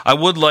I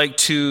would like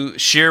to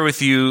share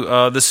with you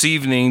this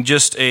evening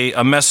just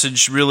a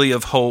message really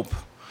of hope,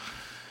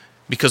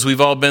 because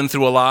we've all been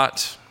through a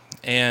lot,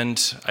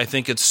 and I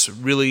think it's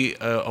really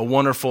a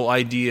wonderful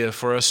idea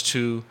for us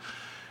to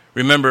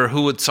remember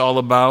who it's all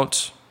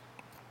about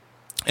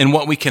and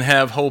what we can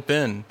have hope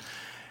in.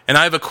 And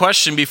I have a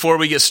question before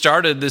we get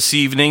started this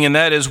evening, and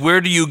that is,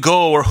 where do you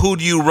go or who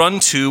do you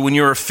run to when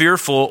you are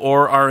fearful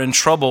or are in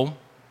trouble?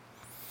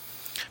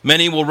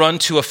 Many will run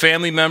to a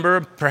family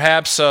member,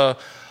 perhaps a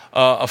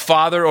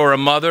father or a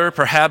mother,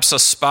 perhaps a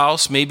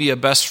spouse, maybe a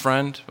best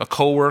friend, a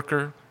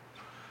coworker.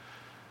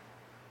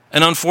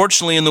 And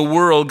unfortunately, in the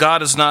world,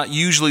 God is not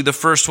usually the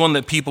first one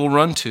that people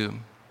run to.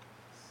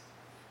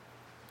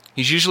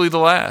 He's usually the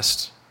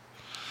last.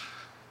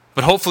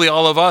 But hopefully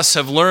all of us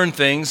have learned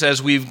things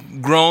as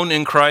we've grown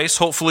in Christ.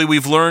 Hopefully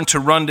we've learned to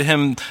run to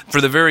Him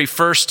for the very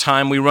first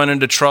time we run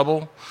into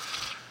trouble.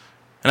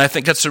 And I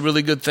think that's a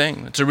really good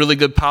thing. It's a really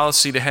good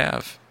policy to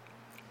have,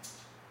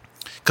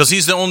 because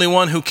He's the only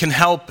one who can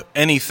help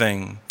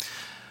anything.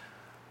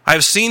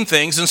 I've seen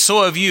things, and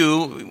so have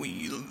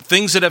you,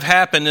 things that have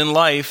happened in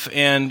life,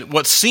 and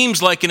what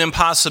seems like an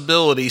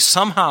impossibility,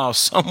 somehow,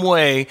 some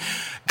way,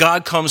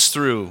 God comes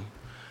through.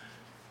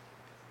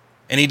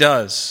 And He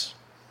does.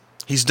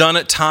 He's done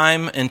it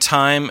time and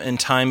time and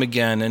time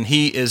again, and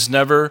He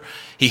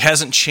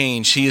hasn't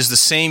changed. He is the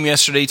same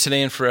yesterday,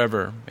 today, and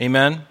forever.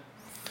 Amen?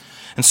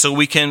 And so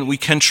we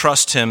can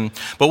trust Him.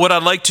 But what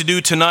I'd like to do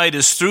tonight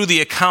is, through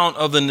the account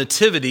of the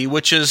Nativity,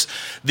 which is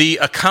the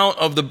account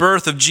of the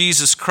birth of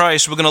Jesus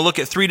Christ, we're going to look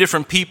at three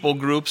different people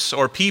groups,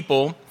 or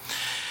people,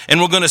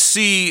 and we're going to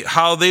see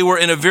how they were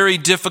in a very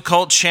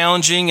difficult,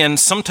 challenging, and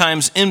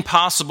sometimes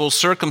impossible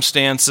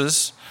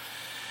circumstances.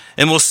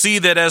 And we'll see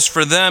that as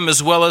for them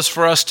as well as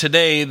for us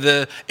today,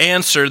 the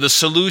answer, the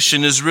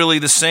solution is really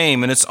the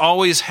same. And it's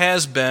always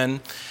has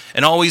been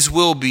and always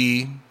will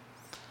be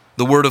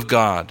the Word of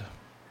God.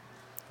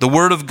 The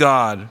Word of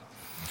God.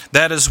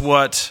 That is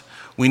what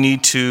we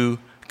need to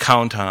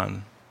count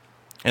on.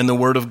 And the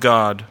Word of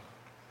God.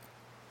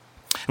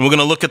 And we're going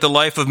to look at the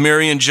life of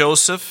Mary and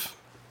Joseph.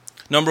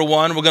 Number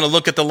one, we're going to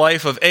look at the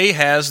life of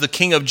Ahaz, the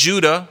king of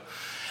Judah.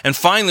 And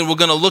finally, we're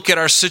going to look at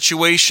our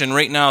situation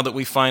right now that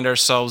we find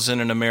ourselves in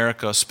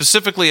America,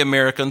 specifically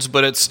Americans,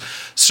 but it's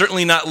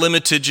certainly not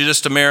limited to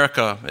just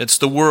America. It's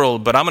the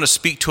world, but I'm going to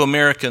speak to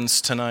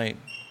Americans tonight.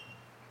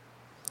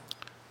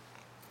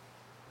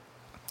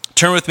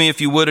 Turn with me,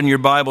 if you would, in your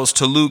Bibles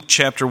to Luke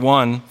chapter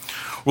 1.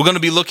 We're going to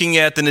be looking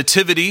at the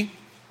Nativity,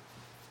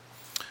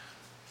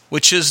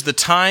 which is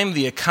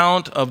the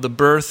account of the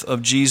birth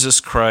of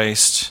Jesus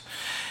Christ.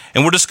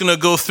 And we're just going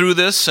to go through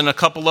this and a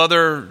couple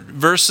other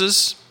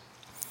verses.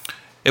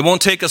 It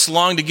won't take us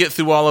long to get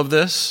through all of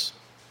this.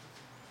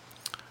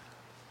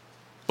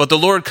 But the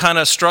Lord kind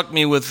of struck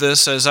me with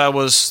this as I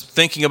was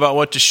thinking about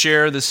what to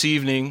share this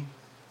evening.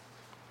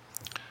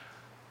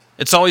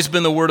 It's always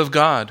been the Word of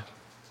God.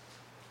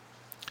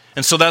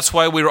 And so that's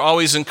why we're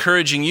always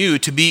encouraging you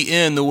to be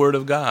in the Word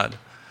of God.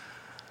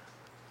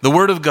 The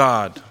Word of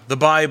God, the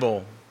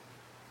Bible.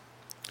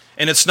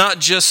 And it's not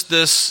just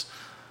this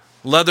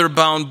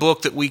leather-bound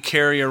book that we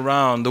carry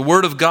around. The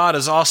Word of God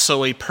is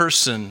also a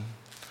person.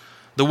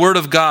 The Word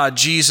of God,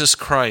 Jesus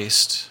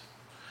Christ.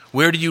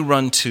 Where do you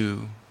run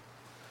to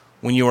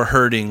when you are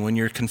hurting, when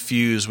you're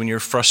confused, when you're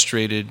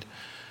frustrated,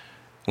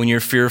 when you're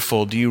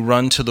fearful? Do you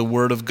run to the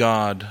Word of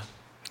God?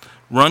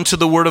 Run to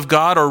the Word of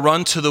God, or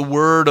run to the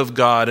Word of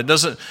God? It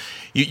doesn't.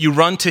 You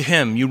run to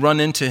Him. You run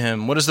into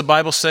Him. What does the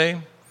Bible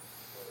say?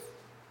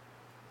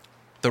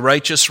 The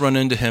righteous run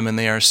into Him and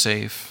they are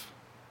safe.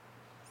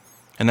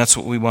 And that's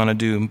what we want to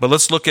do. But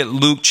let's look at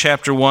Luke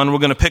chapter 1. We're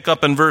going to pick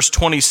up in verse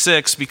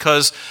 26,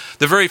 because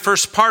the very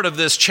first part of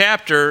this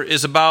chapter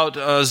is about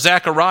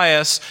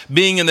Zacharias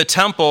being in the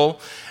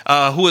temple,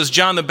 who is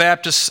John the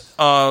Baptist's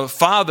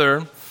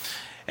father.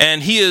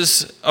 And he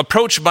is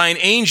approached by an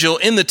angel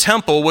in the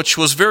temple, which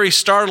was very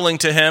startling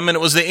to him. And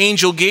it was the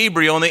angel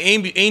Gabriel. And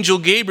the angel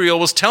Gabriel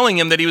was telling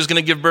him that he was going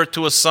to give birth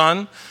to a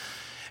son,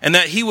 and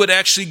that he would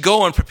actually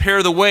go and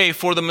prepare the way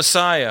for the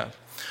Messiah.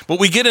 But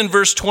we get in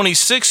verse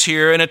 26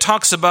 here, and it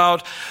talks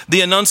about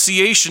the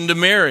Annunciation to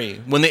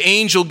Mary, when the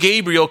angel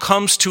Gabriel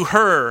comes to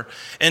her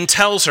and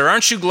tells her.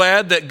 Aren't you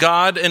glad that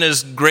God, in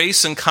His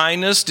grace and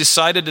kindness,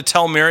 decided to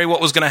tell Mary what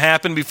was going to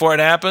happen before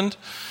it happened?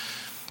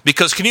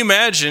 Because can you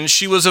imagine,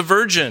 she was a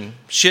virgin.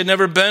 She had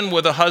never been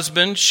with a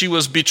husband. She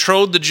was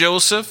betrothed to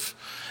Joseph,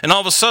 and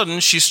all of a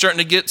sudden, she's starting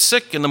to get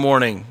sick in the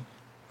morning.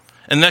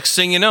 And next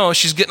thing you know,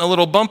 she's getting a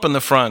little bump in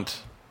the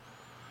front.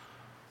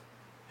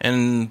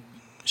 And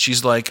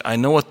she's like, I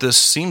know what this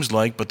seems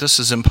like, but this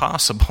is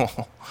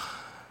impossible.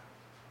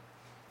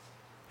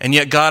 And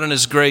yet God in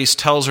His grace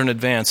tells her in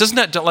advance. Isn't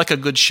that like a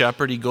good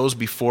shepherd? He goes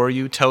before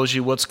you, tells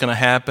you what's going to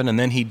happen, and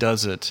then He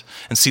does it.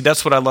 And see,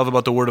 that's what I love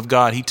about the Word of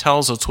God. He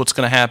tells us what's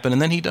going to happen,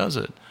 and then He does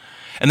it.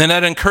 And then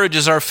that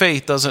encourages our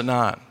faith, does it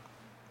not?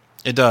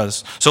 It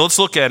does. So let's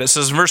look at it. It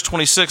says, verse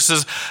 26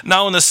 says,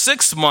 now in the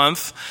 6th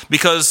month,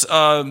 because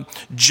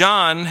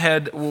John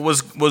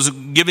was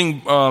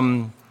giving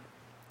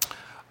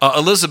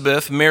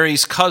Elizabeth,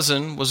 Mary's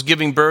cousin, was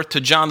giving birth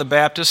to John the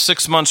Baptist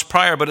 6 months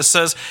prior, but it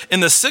says, in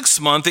the 6th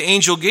month, the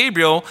angel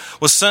Gabriel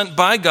was sent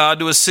by God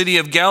to a city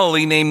of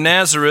Galilee named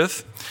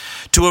Nazareth,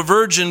 to a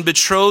virgin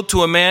betrothed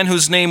to a man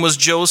whose name was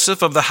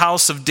Joseph of the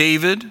house of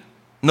David.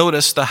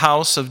 Notice, the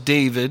house of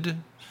David.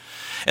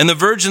 And the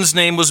virgin's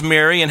name was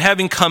Mary, and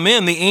having come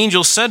in, the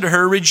angel said to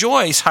her,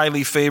 "Rejoice,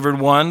 highly favored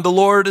one, the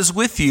Lord is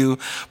with you.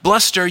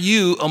 Blessed are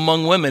you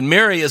among women."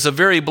 Mary is a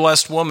very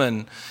blessed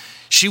woman.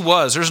 She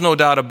was, there's no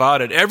doubt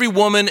about it. Every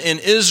woman in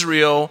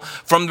Israel,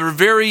 from their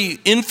very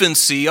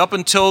infancy up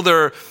until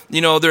they're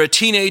a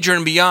teenager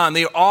and beyond,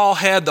 they all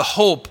had the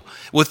hope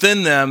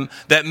within them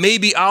that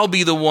maybe I'll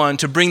be the one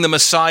to bring the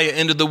Messiah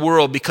into the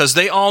world, because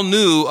they all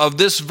knew of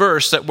this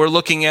verse that we're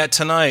looking at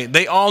tonight.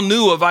 They all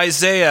knew of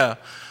Isaiah,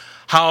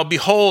 how,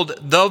 behold,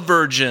 the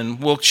virgin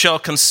shall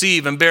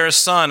conceive and bear a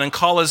son and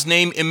call his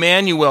name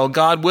Emmanuel,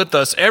 God with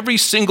us. Every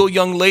single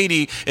young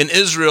lady in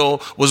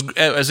Israel was,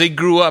 as they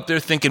grew up,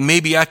 they're thinking,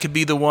 maybe I could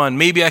be the one.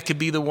 Maybe I could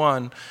be the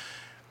one.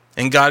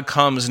 And God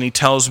comes and he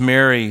tells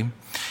Mary,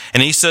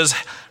 and he says,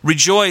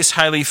 "Rejoice,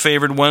 highly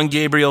favored one,"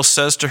 Gabriel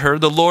says to her,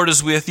 "the Lord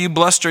is with you.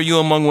 Blessed are you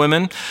among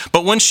women."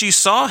 But when she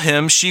saw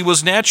him, she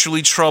was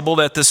naturally troubled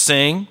at this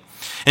saying,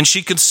 and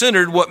she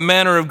considered what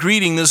manner of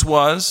greeting this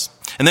was.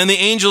 And then the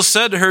angel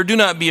said to her, "Do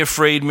not be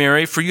afraid,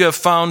 Mary, for you have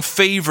found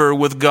favor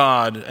with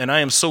God." And I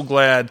am so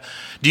glad.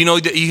 Do you know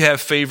that you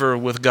have favor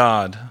with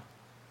God?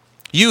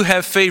 You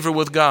have favor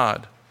with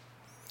God.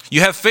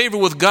 You have favor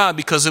with God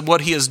because of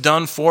what he has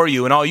done for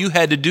you. And all you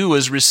had to do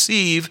is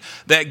receive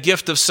that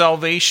gift of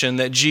salvation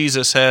that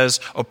Jesus has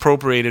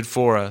appropriated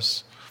for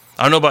us.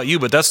 I don't know about you,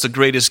 but that's the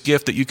greatest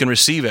gift that you can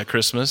receive at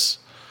Christmas,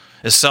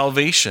 is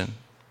salvation.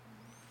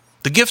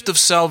 The gift of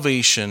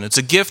salvation, it's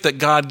a gift that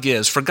God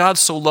gives. For God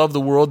so loved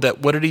the world that,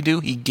 what did he do?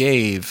 He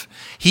gave.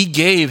 He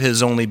gave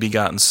his only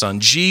begotten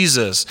son,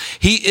 Jesus.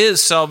 He is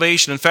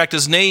salvation. In fact,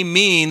 his name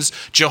means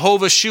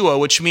Jehovah Shua,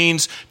 which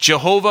means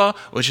Jehovah,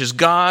 which is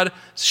God.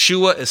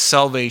 Shua is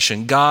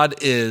salvation. God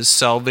is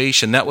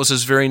salvation. That was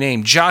his very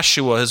name.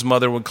 Joshua, his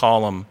mother would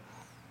call him.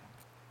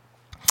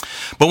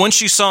 But when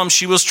she saw him,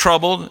 she was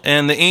troubled,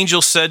 and the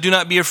angel said, "Do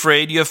not be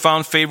afraid, you have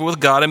found favor with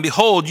God, and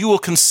behold, you will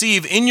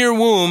conceive in your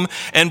womb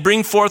and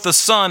bring forth a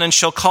son, and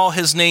shall call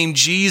his name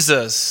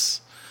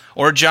Jesus,"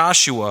 or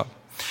Joshua.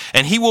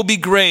 "And he will be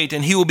great,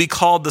 and he will be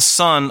called the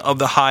Son of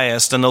the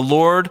Highest, and the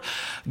Lord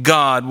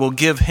God will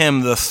give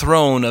him the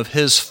throne of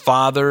his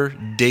father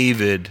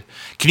David."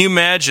 Can you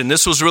imagine?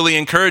 This was really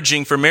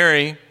encouraging for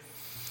Mary,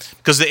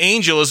 because the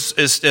angel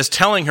is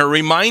telling her,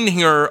 reminding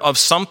her of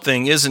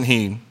something, isn't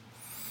he?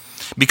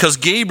 Because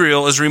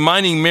Gabriel is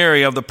reminding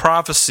Mary of the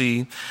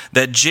prophecy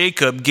that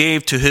Jacob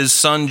gave to his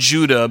son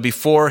Judah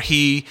before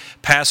he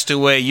passed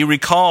away. You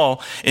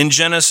recall in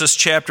Genesis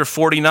chapter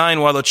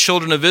 49, while the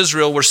children of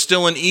Israel were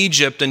still in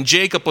Egypt and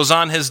Jacob was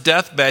on his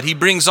deathbed, he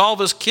brings all of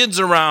his kids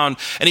around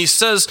and he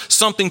says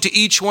something to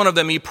each one of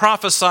them. He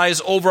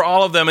prophesies over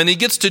all of them, and he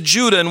gets to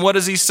Judah, and what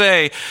does he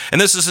say?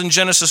 And this is in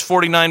Genesis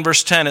 49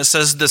 verse 10. It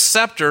says, "The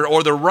scepter,"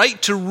 or the right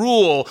to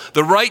rule,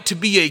 the right to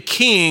be a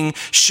king,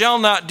 "shall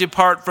not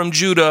depart from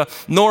Judah,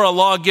 nor a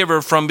lawgiver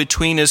from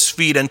between his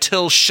feet,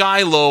 until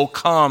Shiloh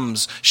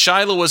comes."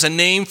 Shiloh is a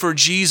name for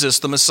Jesus,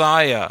 the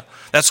Messiah.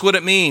 That's what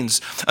it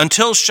means.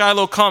 "Until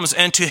Shiloh comes,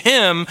 and to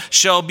him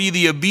shall be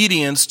the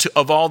obedience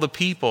of all the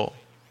people."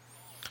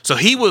 So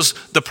he was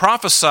the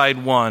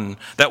prophesied one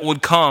that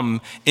would come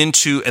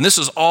into, and this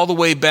is all the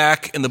way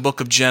back in the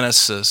book of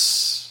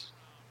Genesis.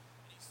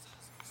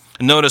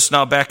 And notice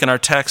now back in our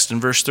text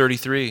in verse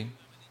 33.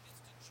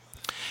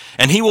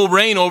 "And he will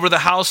reign over the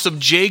house of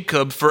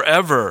Jacob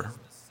forever."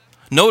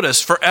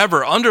 Notice,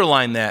 forever,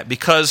 underline that,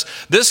 because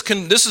this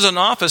is an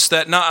office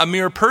that not a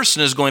mere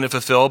person is going to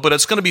fulfill, but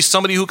it's going to be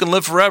somebody who can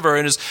live forever.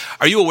 And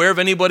are you aware of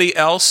anybody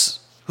else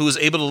who is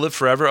able to live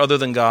forever other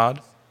than God?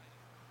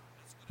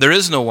 There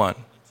is no one.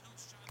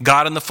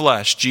 God in the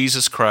flesh,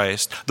 Jesus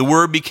Christ. The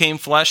Word became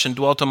flesh and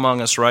dwelt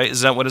among us, right?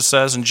 Is that what it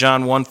says in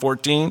John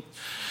 1:14?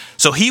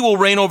 So he will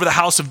reign over the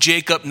house of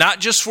Jacob, not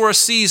just for a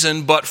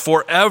season, but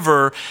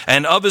forever,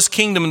 and of his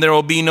kingdom there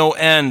will be no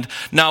end.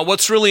 Now,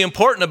 what's really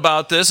important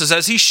about this is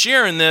as he's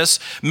sharing this,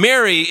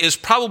 Mary is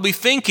probably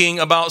thinking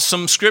about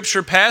some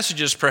scripture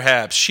passages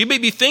perhaps. She may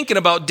be thinking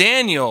about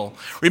Daniel.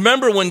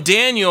 Remember when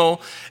Daniel,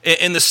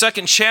 in the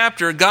 2nd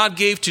chapter, God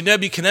gave to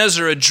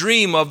Nebuchadnezzar a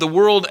dream of the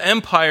world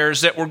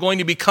empires that were going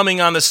to be coming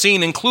on the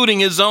scene, including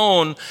his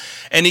own.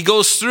 And he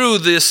goes through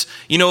this,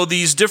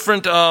 these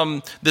different,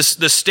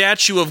 the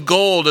statue of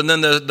gold, and then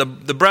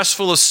the breast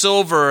full of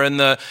silver, and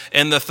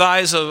the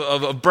thighs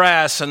of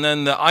brass, and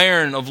then the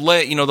iron of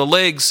the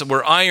legs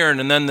were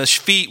iron, and then the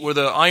feet were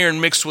the iron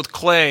mixed with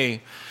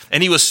clay.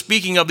 And he was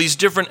speaking of these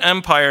different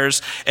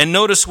empires. And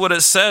notice what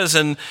it says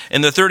in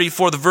the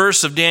 34th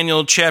verse of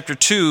Daniel chapter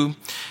 2.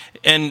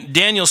 And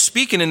Daniel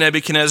speaking to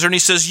Nebuchadnezzar, and he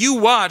says, "You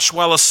watch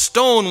while a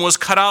stone was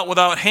cut out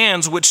without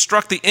hands, which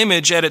struck the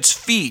image at its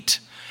feet,"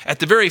 at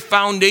the very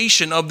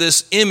foundation of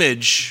this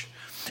image.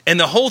 And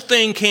the whole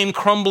thing came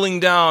crumbling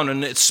down.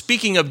 And it's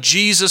speaking of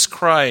Jesus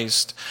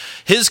Christ.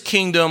 His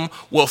kingdom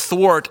will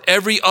thwart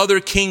every other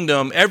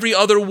kingdom, every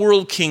other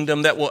world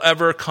kingdom that will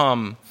ever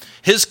come.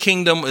 His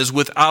kingdom is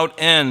without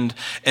end.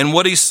 And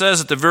what he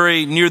says at the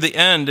very near the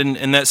end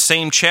in that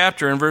same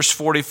chapter in verse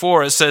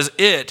 44, it says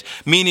it,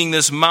 meaning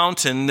this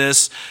mountain,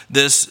 this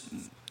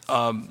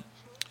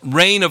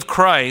reign of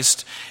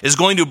Christ, is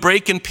going to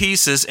break in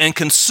pieces and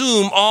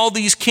consume all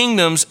these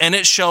kingdoms, and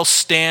it shall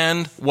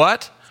stand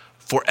what?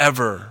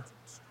 Forever.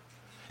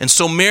 And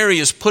so Mary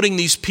is putting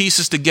these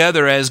pieces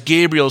together as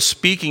Gabriel's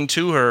speaking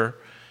to her.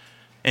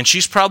 And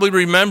she's probably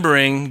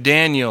remembering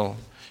Daniel.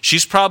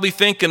 She's probably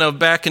thinking of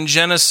back in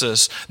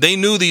Genesis. They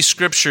knew these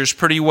scriptures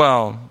pretty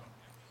well.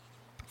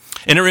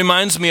 And it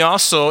reminds me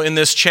also in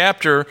this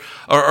chapter,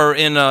 or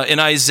in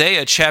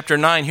Isaiah chapter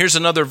 9, here's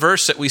another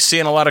verse that we see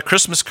in a lot of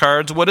Christmas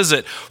cards. What is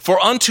it? For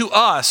unto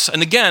us,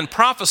 and again,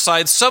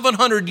 prophesied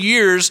 700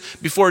 years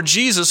before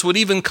Jesus would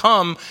even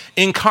come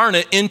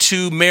incarnate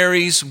into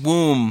Mary's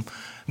womb.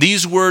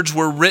 These words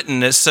were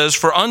written. It says,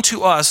 for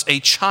unto us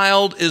a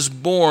child is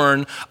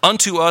born,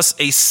 unto us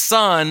a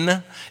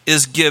son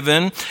is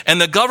given, and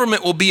the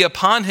government will be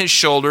upon his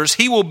shoulders.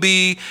 He will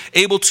be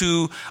able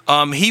to,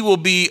 he will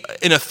be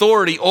in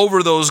authority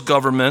over those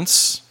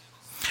governments.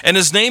 And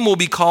his name will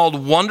be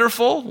called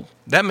Wonderful.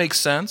 That makes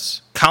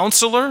sense.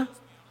 Counselor.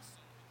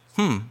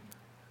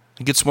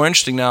 It gets more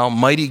interesting now.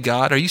 Mighty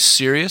God. Are you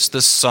serious?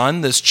 This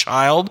son, this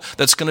child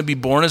that's going to be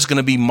born is going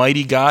to be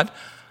mighty God.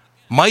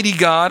 Mighty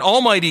God,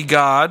 Almighty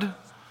God,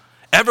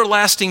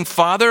 Everlasting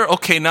Father.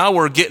 Okay, now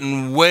we're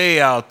getting way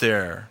out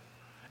there.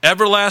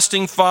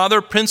 Everlasting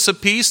Father, Prince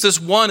of Peace. This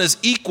one is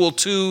equal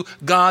to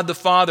God the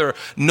Father.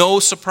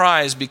 No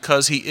surprise,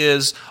 because he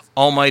is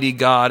Almighty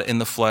God in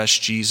the flesh,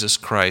 Jesus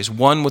Christ.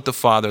 One with the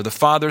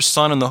Father,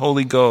 Son, and the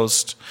Holy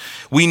Ghost.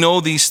 We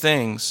know these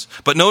things.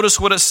 But notice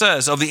what it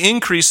says. Of the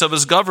increase of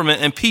his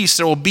government and peace,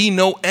 there will be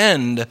no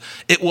end.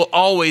 It will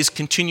always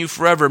continue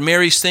forever.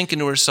 Mary's thinking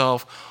to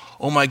herself,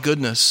 oh my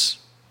goodness.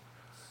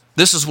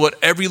 This is what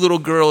every little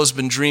girl has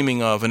been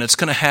dreaming of, and it's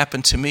going to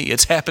happen to me.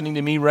 It's happening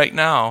to me right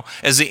now.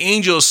 As the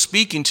angel is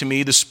speaking to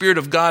me, the Spirit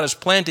of God is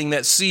planting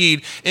that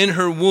seed in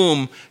her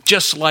womb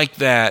just like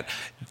that.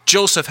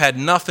 Joseph had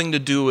nothing to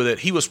do with it.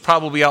 He was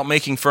probably out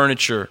making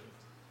furniture.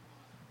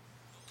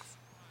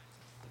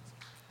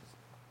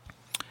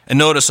 And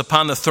notice,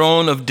 upon the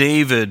throne of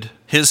David,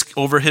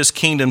 over his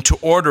kingdom, to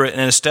order it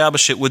and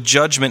establish it with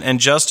judgment and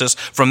justice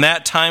from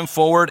that time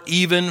forward,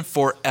 even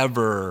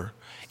forever.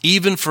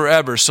 Even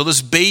forever. So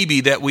this baby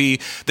that we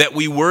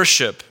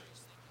worship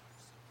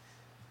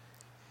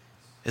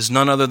is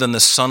none other than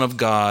the Son of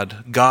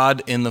God,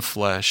 God in the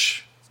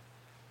flesh,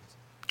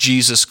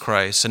 Jesus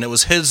Christ. And it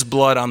was his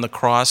blood on the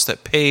cross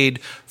that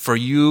paid for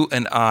you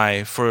and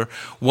I, for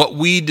what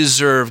we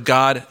deserve.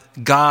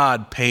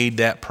 God paid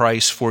that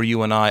price for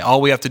you and I. All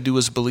we have to do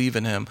is believe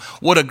in him.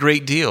 What a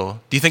great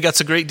deal. Do you think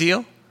that's a great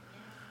deal?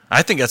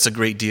 I think that's a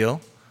great deal.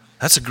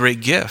 That's a great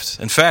gift.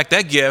 In fact,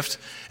 that gift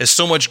is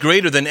so much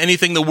greater than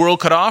anything the world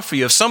could offer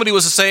you. If somebody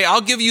was to say,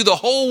 I'll give you the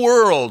whole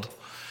world.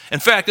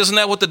 In fact, isn't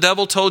that what the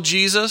devil told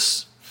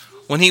Jesus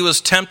when he was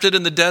tempted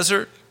in the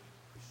desert?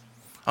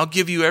 I'll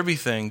give you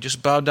everything.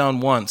 Just bow down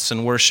once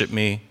and worship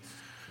me.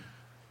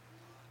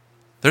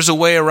 There's a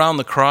way around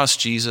the cross,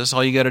 Jesus.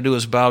 All you got to do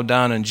is bow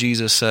down. And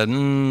Jesus said,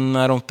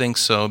 I don't think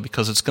so,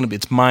 because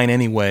it's mine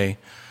anyway.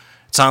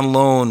 It's on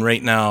loan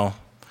right now.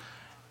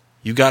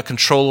 You got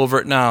control over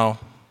it now.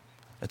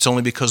 It's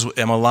only because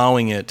I'm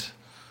allowing it,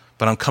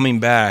 but I'm coming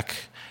back,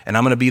 and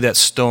I'm going to be that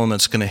stone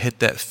that's going to hit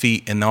that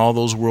feet, and all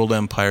those world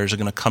empires are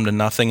going to come to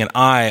nothing. And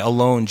I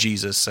alone,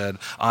 Jesus said,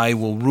 I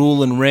will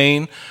rule and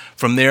reign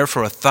from there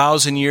for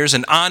 1,000 years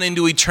and on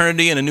into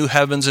eternity and a new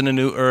heavens and a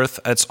new earth.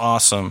 That's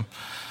awesome.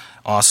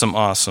 Awesome,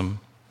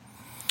 awesome.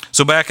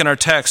 So back in our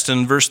text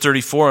in verse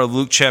 34 of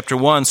Luke chapter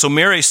 1, so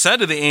Mary said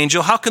to the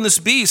angel, how can this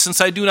be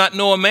since I do not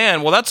know a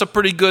man? Well, that's a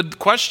pretty good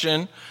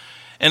question.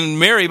 And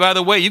Mary, by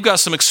the way, you've got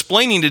some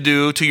explaining to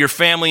do to your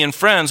family and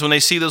friends when they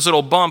see this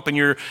little bump and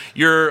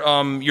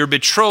you're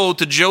betrothed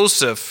to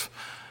Joseph.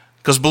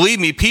 Because believe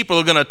me, people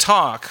are going to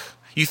talk.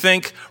 You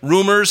think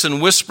rumors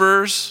and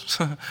whispers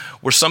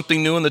were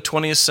something new in the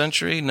 20th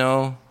century?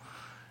 No.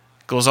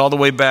 It goes all the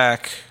way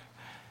back.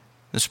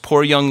 This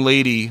poor young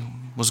lady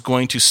was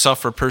going to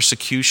suffer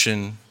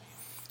persecution.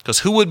 Because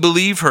who would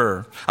believe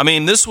her? I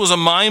mean, this was a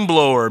mind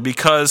blower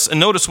because, and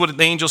notice what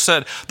the angel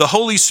said, the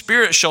Holy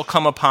Spirit shall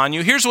come upon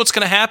you. Here's what's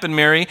going to happen,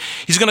 Mary.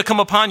 He's going to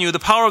come upon you. The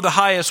power of the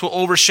highest will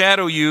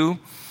overshadow you.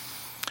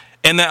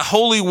 And that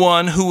Holy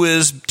One who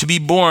is to be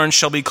born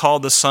shall be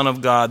called the Son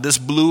of God. This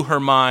blew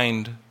her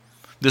mind.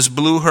 This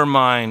blew her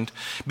mind.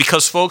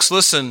 Because, folks,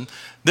 listen,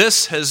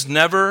 this has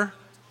never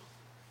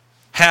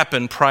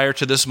happened prior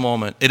to this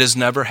moment. It has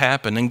never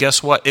happened. And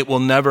guess what? It will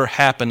never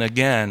happen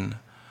again.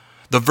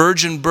 The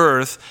virgin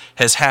birth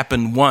has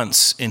happened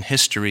once in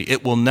history.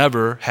 It will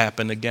never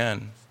happen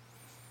again.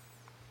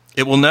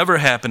 It will never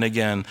happen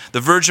again.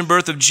 The virgin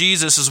birth of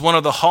Jesus is one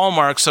of the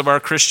hallmarks of our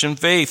Christian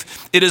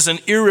faith. It is an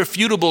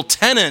irrefutable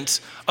tenet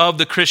of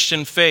the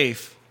Christian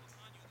faith.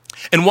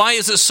 And why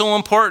is it so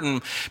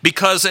important?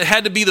 Because it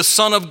had to be the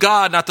Son of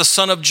God, not the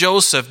son of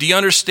Joseph. Do you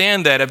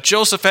understand that? If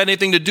Joseph had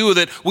anything to do with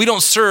it, we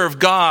don't serve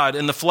God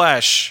in the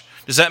flesh.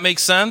 Does that make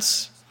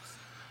sense?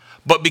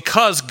 But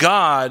because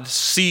God's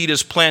seed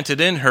is planted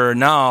in her,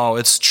 now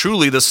it's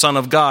truly the Son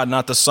of God,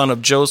 not the son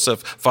of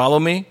Joseph. Follow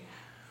me?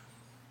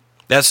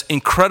 That's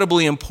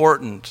incredibly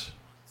important.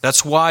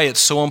 That's why it's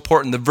so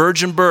important. The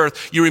virgin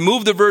birth, you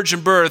remove the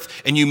virgin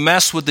birth and you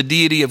mess with the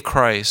deity of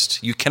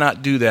Christ. You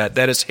cannot do that.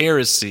 That is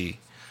heresy.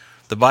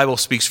 The Bible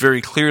speaks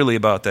very clearly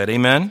about that.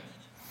 Amen?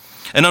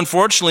 And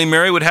unfortunately,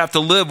 Mary would have to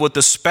live with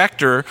the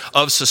specter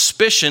of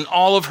suspicion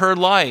all of her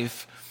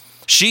life.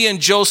 She and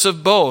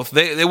Joseph both.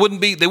 They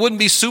wouldn't be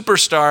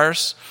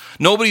superstars.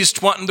 Nobody's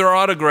wanting their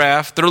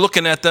autograph. They're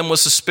looking at them with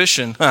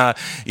suspicion.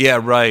 Yeah,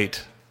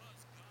 right.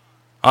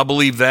 I'll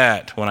believe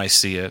that when I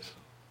see it.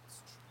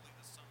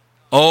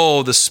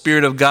 Oh, the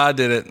Spirit of God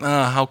did it.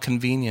 How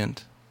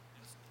convenient.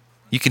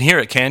 You can hear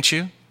it, can't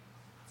you?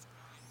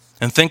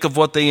 And think of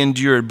what they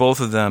endured, both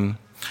of them.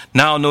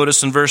 Now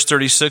notice in verse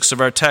 36 of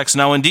our text,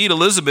 now indeed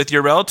Elizabeth,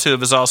 your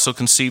relative, has also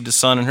conceived a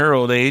son in her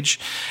old age,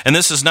 and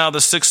this is now the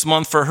 6th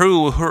month for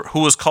her who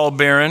was called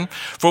barren.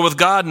 For with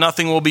God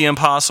nothing will be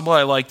impossible.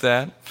 I like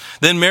that.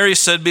 Then Mary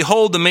said,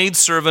 behold, the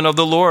maidservant of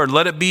the Lord,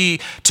 let it be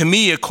to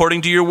me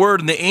according to your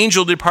word. And the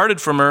angel departed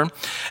from her.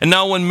 And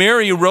now when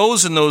Mary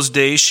rose in those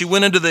days, she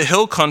went into the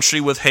hill country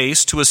with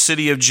haste to a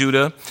city of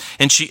Judah,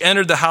 and she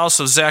entered the house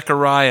of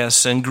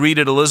Zacharias and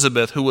greeted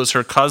Elizabeth, who was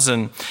her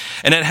cousin.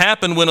 And it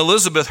happened when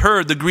Elizabeth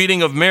heard the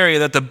greeting of Mary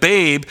that the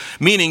babe,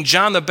 meaning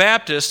John the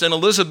Baptist, in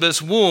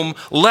Elizabeth's womb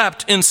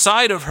leapt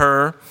inside of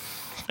her.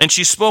 And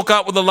she spoke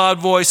out with a loud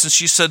voice, and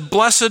she said,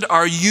 blessed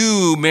are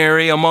you,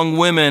 Mary, among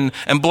women,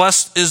 and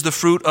blessed is the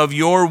fruit of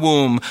your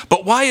womb.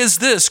 But why is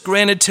this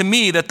granted to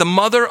me, that the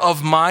mother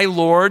of my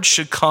Lord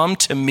should come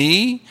to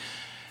me?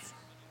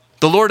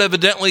 The Lord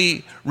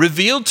evidently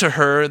revealed to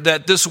her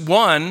that this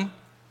one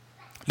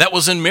that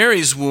was in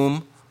Mary's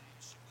womb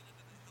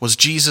was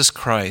Jesus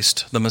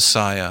Christ, the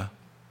Messiah.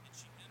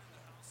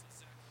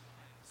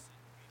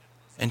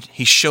 And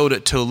he showed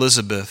it to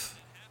Elizabeth.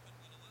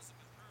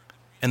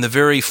 And the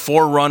very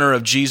forerunner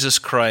of Jesus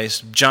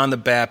Christ, John the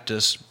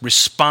Baptist,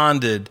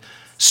 responded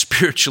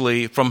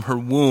spiritually from her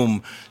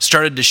womb,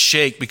 started to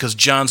shake because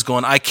John's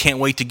going, I can't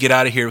wait to get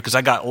out of here because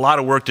I got a lot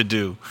of work to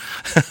do.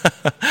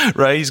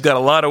 Right? He's got a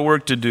lot of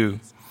work to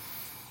do.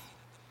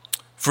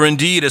 For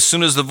indeed, as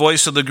soon as the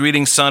voice of the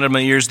greeting sounded in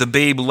my ears, the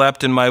babe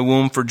leapt in my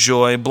womb for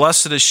joy.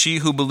 Blessed is she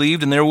who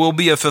believed, and there will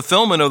be a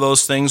fulfillment of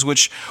those things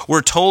which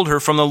were told her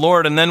from the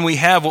Lord. And then we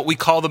have what we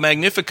call the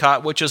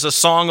Magnificat, which is a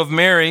song of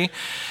Mary.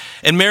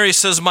 And Mary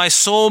says, my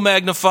soul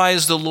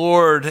magnifies the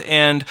Lord,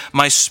 and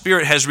my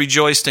spirit has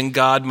rejoiced in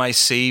God, my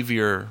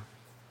Savior.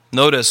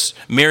 Notice,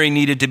 Mary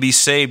needed to be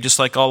saved just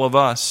like all of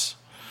us.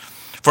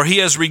 For he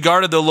has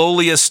regarded the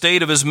lowly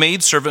estate of his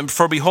maidservant.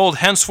 For behold,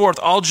 henceforth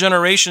all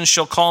generations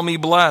shall call me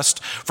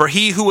blessed. For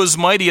he who is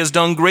mighty has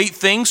done great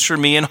things for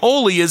me, and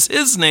holy is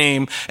his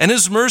name, and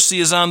his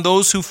mercy is on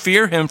those who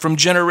fear him from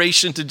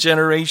generation to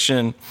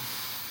generation.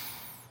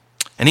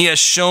 And he has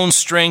shown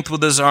strength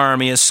with his arm.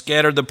 He has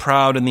scattered the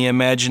proud in the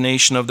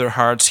imagination of their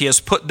hearts. He has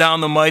put down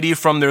the mighty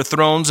from their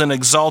thrones and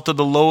exalted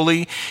the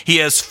lowly. He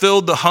has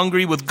filled the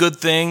hungry with good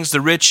things.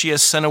 The rich he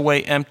has sent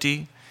away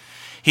empty.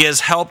 He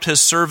has helped his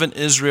servant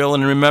Israel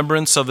in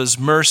remembrance of his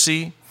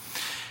mercy.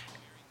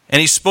 And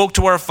he spoke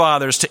to our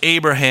fathers, to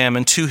Abraham,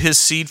 and to his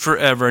seed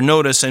forever.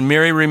 Notice, and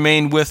Mary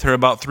remained with her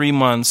about 3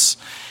 months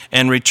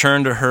and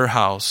returned to her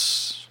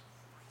house.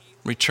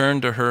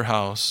 Returned to her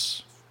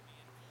house.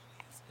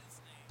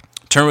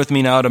 Turn with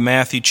me now to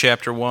Matthew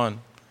chapter 1.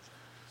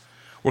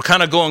 We're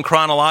kind of going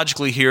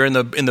chronologically here in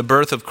the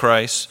birth of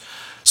Christ.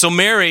 So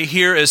Mary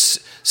here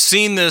has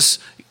seen this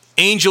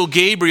angel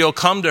Gabriel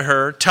come to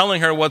her,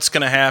 telling her what's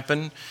going to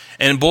happen.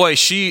 And boy,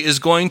 she is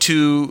going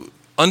to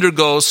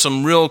undergo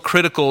some real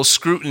critical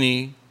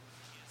scrutiny.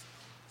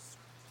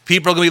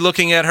 People are going to be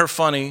looking at her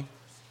funny.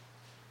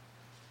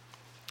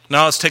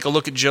 Now let's take a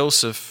look at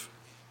Joseph.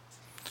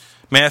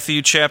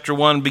 Matthew chapter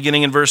 1,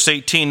 beginning in verse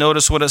 18.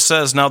 Notice what it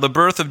says. Now the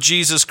birth of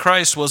Jesus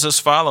Christ was as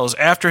follows.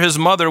 After his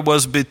mother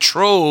was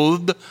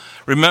betrothed,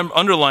 remember,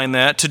 underline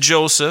that, to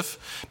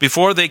Joseph,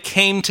 before they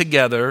came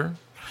together,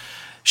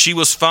 she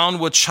was found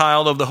with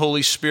child of the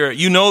Holy Spirit.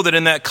 You know that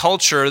in that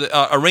culture,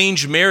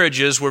 arranged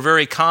marriages were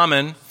very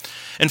common.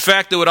 In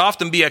fact, there would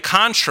often be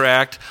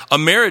a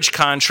marriage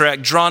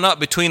contract drawn up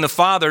between the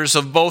fathers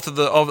of both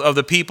of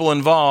the people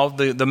involved,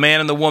 the man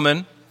and the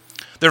woman.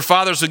 Their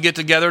fathers would get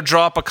together,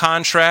 draw up a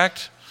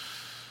contract,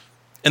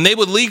 and they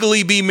would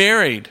legally be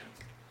married.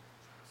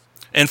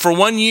 And for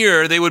 1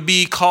 year, they would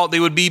be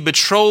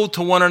betrothed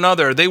to one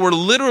another. They were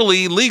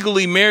literally,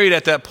 legally married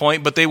at that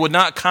point, but they would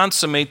not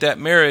consummate that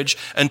marriage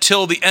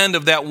until the end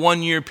of that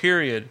 1 year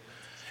period.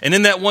 And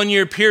in that 1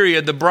 year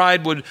period, the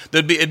bride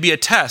it'd be a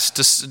test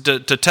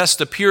to test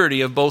the purity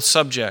of both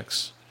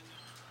subjects.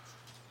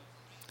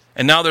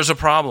 And now there's a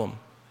problem,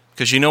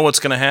 because you know what's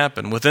going to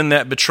happen. Within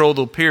that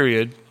betrothal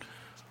period,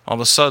 all of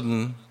a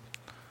sudden,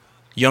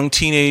 young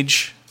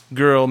teenage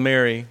girl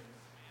Mary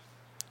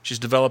She's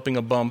developing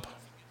a bump.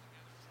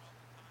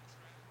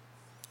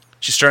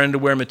 She's starting to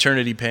wear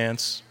maternity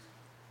pants.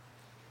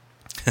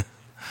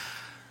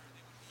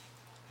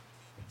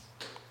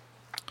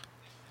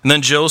 And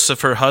then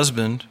Joseph, her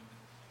husband,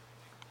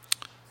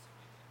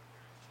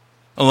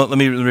 let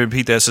me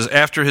repeat that. It says,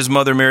 after his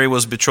mother Mary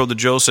was betrothed to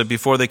Joseph,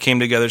 before they came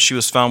together, she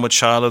was found with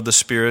child of the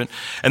Spirit.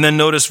 And then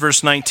notice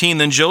verse 19,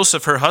 then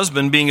Joseph, her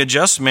husband, being a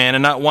just man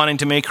and not wanting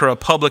to make her a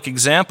public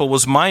example,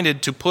 was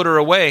minded to put her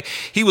away.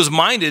 He was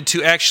minded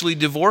to actually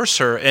divorce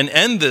her and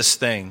end this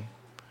thing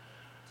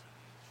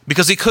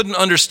because he couldn't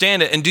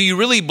understand it. And do you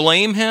really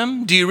blame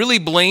him? Do you really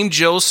blame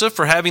Joseph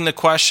for having the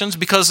questions?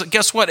 Because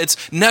guess what? It's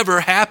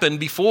never happened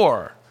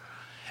before.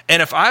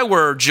 And if I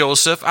were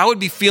Joseph, I would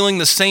be feeling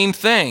the same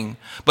thing.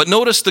 But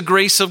notice the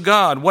grace of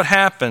God. What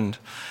happened?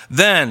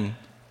 But,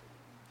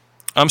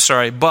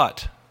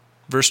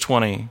 verse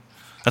 20.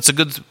 That's a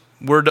good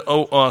word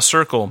to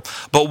circle.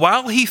 But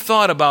while he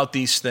thought about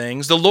these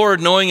things, the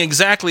Lord, knowing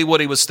exactly what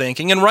he was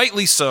thinking, and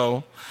rightly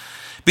so,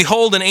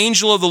 behold, an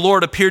angel of the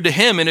Lord appeared to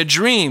him in a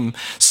dream,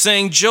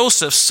 saying,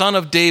 Joseph, son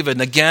of David.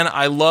 And again,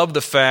 I love the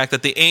fact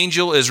that the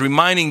angel is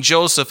reminding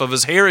Joseph of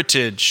his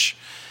heritage.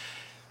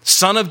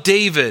 Son of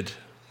David.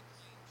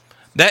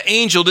 That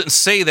angel didn't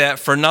say that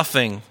for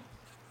nothing.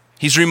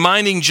 He's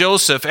reminding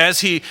Joseph,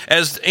 as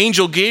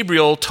angel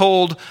Gabriel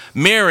told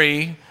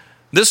Mary,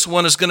 this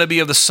one is going to be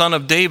of the son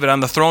of David,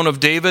 on the throne of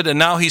David. And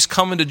now he's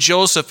coming to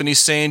Joseph and he's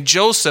saying,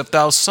 Joseph,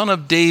 thou son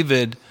of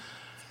David.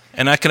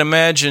 And I can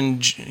imagine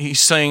he's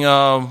saying,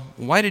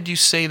 why did you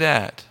say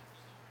that?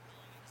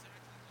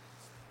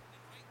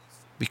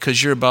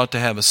 Because you're about to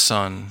have a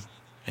son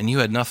and you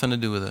had nothing to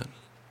do with it.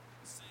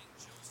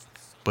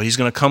 But he's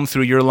going to come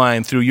through your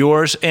line, through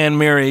yours and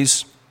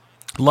Mary's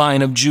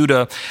line of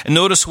Judah. And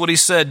notice what he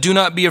said, do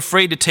not be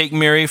afraid to take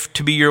Mary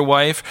to be your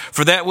wife,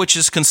 for that which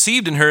is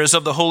conceived in her is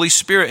of the Holy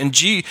Spirit,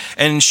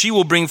 and she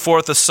will bring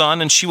forth a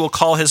son, and she will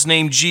call his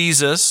name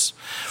Jesus,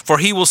 for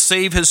he will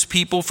save his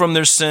people from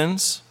their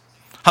sins.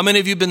 How many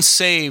of you have been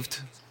saved?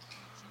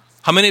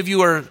 How many of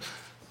you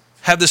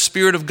have the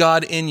Spirit of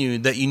God in you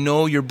that you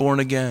know you're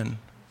born again?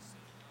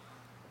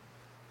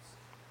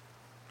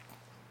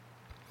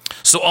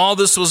 So all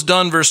this was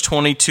done, verse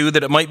 22,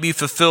 that it might be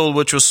fulfilled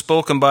which was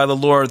spoken by the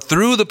Lord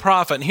through the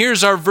prophet. And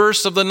here's our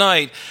verse of the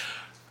night,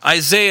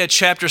 Isaiah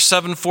chapter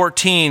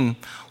 7:14.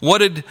 What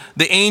did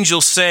the angel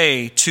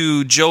say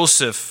to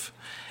Joseph?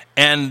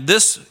 And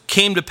this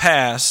came to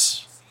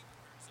pass.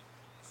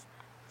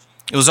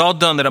 It was all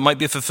done that it might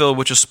be fulfilled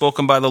which was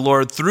spoken by the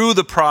Lord through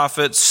the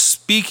prophet,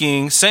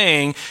 speaking,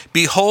 saying,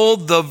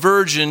 behold, the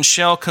virgin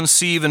shall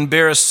conceive and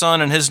bear a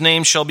son, and his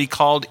name shall be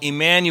called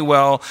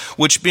Emmanuel,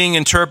 which being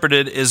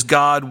interpreted is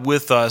God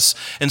with us.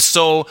 And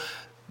so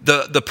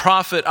the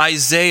prophet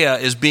Isaiah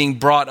is being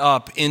brought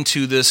up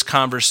into this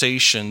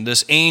conversation.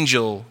 This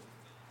angel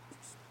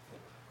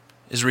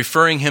is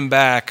referring him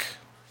back.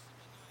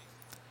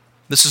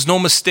 This is no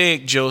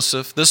mistake,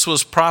 Joseph. This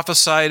was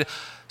prophesied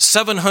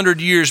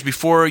 700 years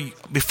before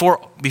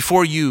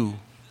you.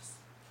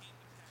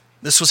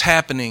 This was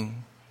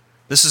happening.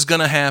 This is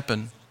going to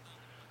happen.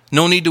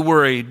 No need to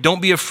worry.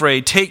 Don't be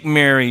afraid. Take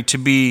Mary to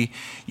be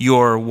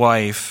your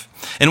wife.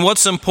 And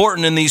what's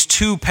important in these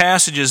two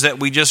passages that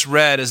we just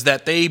read is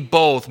that they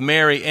both,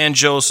 Mary and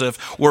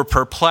Joseph, were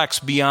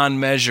perplexed beyond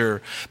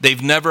measure.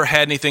 They've never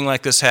had anything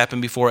like this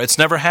happen before. It's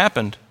never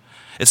happened.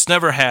 It's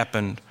never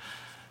happened.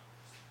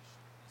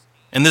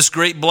 And this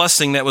great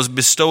blessing that was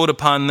bestowed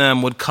upon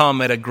them would come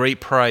at a great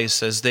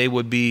price, as they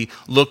would be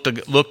looked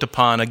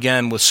upon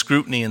again with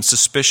scrutiny and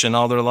suspicion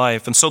all their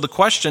life. And so the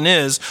question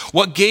is,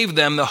 what gave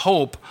them the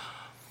hope?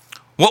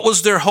 What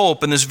was their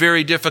hope in this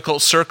very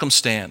difficult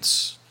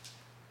circumstance?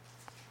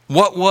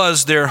 What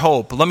was their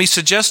hope? Let me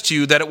suggest to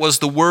you that it was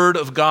the Word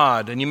of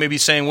God. And you may be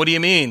saying, what do you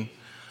mean?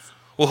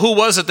 Well, who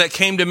was it that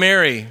came to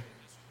Mary?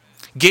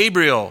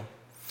 Gabriel.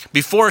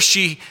 Before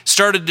she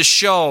started to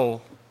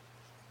show,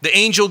 the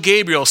angel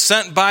Gabriel,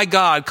 sent by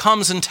God,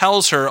 comes and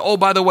tells her, oh,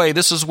 by the way,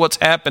 this is what's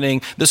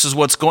happening. This is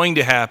what's going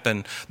to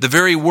happen. The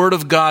very word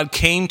of God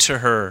came to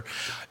her,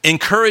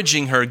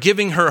 encouraging her,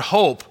 giving her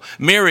hope.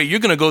 Mary, you're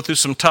going to go through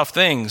some tough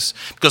things.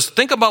 Because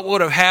think about what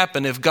would have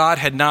happened if God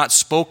had not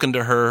spoken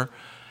to her,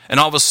 and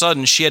all of a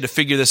sudden she had to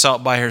figure this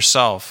out by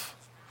herself.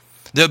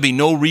 There would be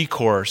no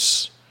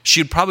recourse.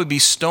 She would probably be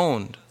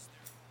stoned.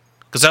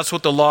 Because that's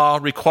what the law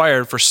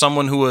required for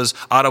someone who was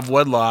out of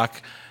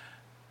wedlock,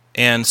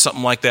 and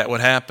something like that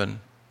would happen.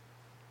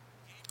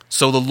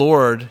 So the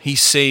Lord, He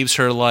saves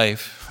her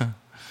life.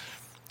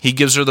 He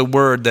gives her the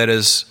word that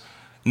is,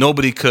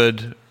 nobody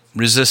could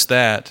resist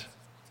that.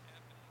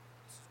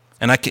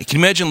 And can you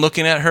imagine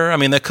looking at her? I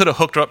mean, they could have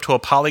hooked her up to a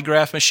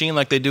polygraph machine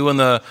like they do in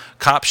the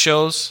cop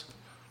shows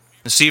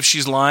and see if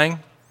she's lying.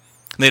 And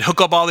they'd hook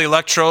up all the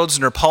electrodes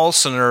in her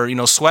pulse and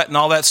her, sweat and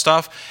all that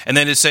stuff. And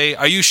then they'd say,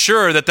 are you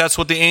sure that that's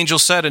what the angel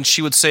said? And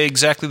she would say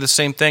exactly the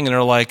same thing. And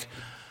they're like,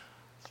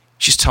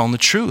 she's telling the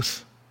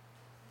truth.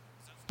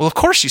 Well, of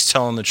course she's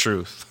telling the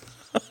truth.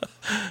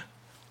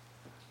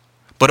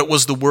 But it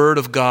was the word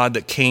of God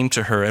that came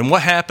to her. And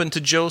what happened to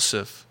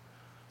Joseph?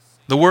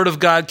 The word of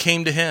God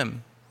came to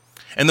him.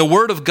 And the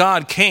word of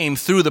God came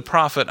through the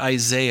prophet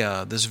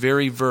Isaiah, this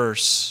very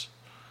verse.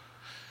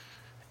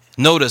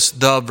 Notice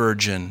the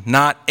virgin,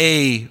 not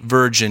a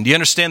virgin. Do you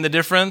understand the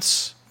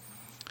difference?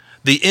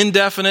 The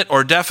indefinite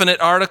or definite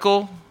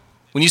article,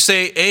 when you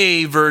say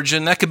a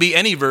virgin, that could be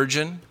any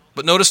virgin.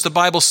 But notice the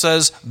Bible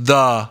says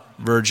the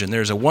virgin.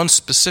 There's a one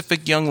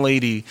specific young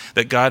lady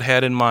that God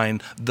had in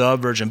mind, the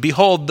virgin.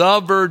 Behold, the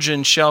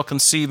virgin shall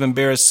conceive and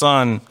bear a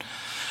son.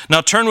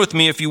 Now turn with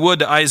me, if you would,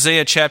 to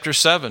Isaiah chapter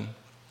 7.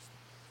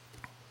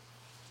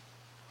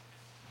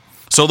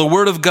 So the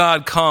word of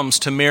God comes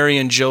to Mary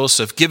and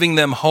Joseph, giving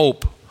them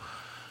hope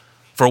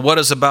for what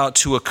is about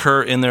to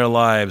occur in their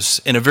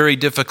lives in a very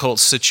difficult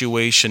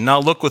situation. Now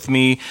look with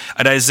me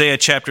at Isaiah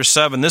chapter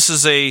 7. This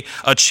is a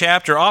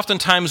chapter.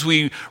 Oftentimes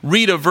we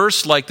read a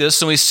verse like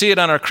this and we see it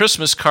on our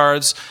Christmas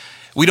cards.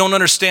 We don't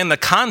understand the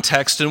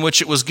context in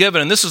which it was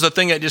given. And this is the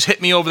thing that just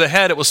hit me over the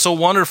head. It was so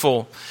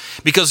wonderful.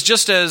 Because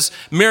just as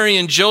Mary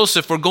and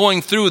Joseph were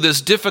going through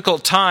this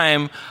difficult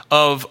time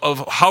of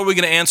how are we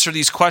going to answer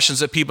these questions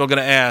that people are going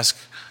to ask,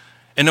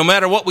 and no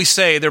matter what we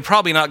say, they're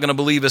probably not going to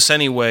believe us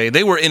anyway.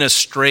 They were in a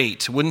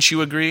strait. Wouldn't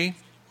you agree?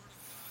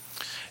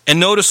 And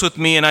notice with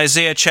me in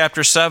Isaiah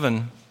chapter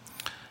 7,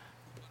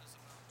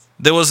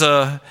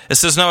 it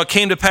says, Now it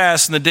came to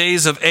pass in the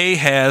days of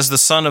Ahaz, the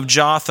son of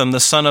Jotham, the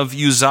son of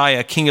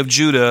Uzziah, king of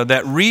Judah,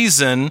 that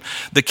Rezin,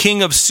 the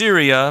king of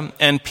Syria,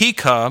 and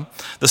Pekah,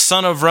 the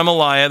son of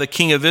Remaliah, the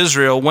king of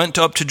Israel, went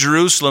up to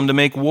Jerusalem to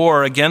make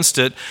war against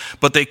it,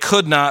 but they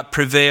could not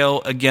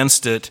prevail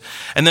against it.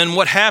 And then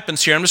what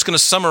happens here, I'm just going to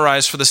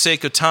summarize for the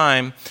sake of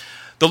time.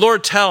 The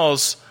Lord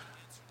tells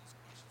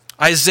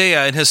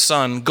Isaiah and his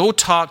son, go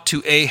talk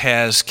to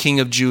Ahaz, king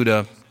of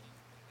Judah.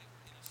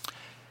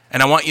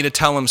 And I want you to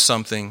tell him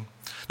something.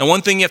 Now,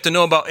 one thing you have to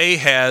know about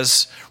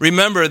Ahaz,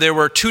 remember there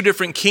were two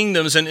different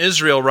kingdoms in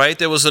Israel, right?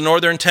 There was the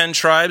northern 10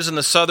 tribes and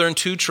the southern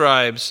 2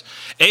 tribes.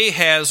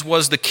 Ahaz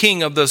was the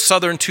king of the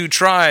southern 2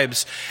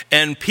 tribes,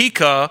 and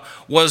Pekah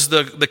was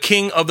the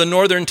king of the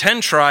northern 10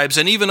 tribes,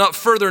 and even up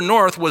further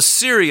north was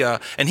Syria,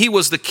 and he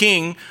was the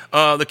king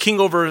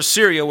over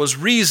Syria was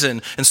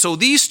Rezin. And so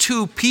these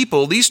two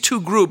people, these two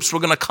groups were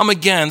going to come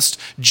against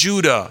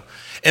Judah.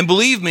 And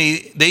believe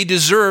me, they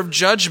deserved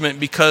judgment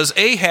because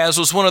Ahaz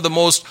was one of the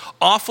most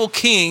awful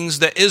kings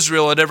that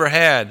Israel had ever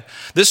had.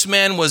 This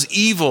man was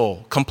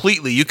evil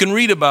completely. You can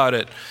read about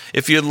it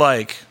if you'd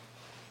like.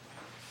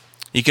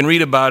 You can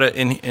read about it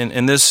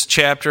in this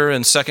chapter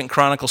in 2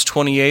 Chronicles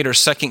 28 or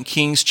 2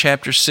 Kings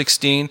chapter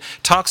 16.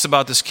 Talks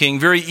about this king,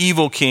 very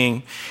evil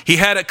king. He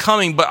had it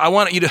coming, but I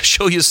want you to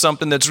show you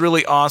something that's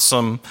really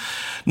awesome.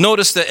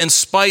 Notice that in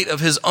spite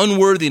of his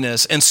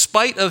unworthiness, in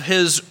spite of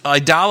his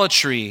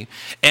idolatry,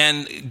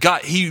 and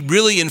God, he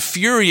really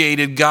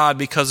infuriated God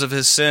because of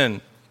his sin.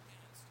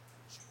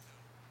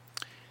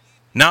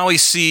 Now he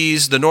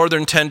sees the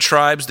northern 10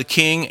 tribes, the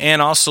king,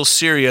 and also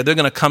Syria. They're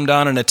going to come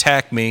down and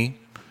attack me.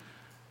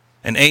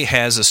 And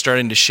Ahaz is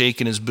starting to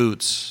shake in his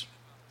boots.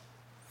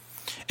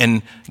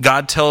 And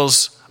God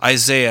tells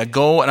Isaiah,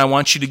 go and I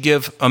want you to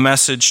give a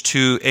message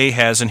to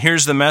Ahaz. And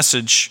here's the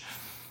message.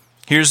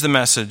 Here's the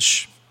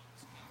message.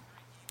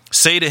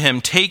 Say to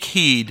him, take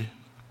heed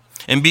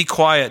and be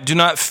quiet. Do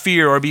not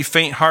fear or be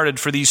faint-hearted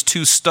for these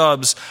 2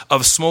 stubs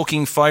of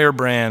smoking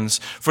firebrands,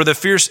 for the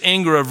fierce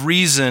anger of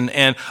Rezin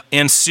and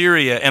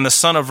Syria and the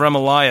son of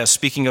Remaliah,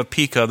 speaking of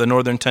Pekah, the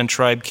northern 10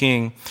 tribe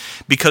king,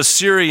 because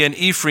Syria and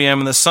Ephraim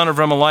and the son of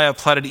Remaliah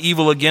plotted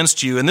evil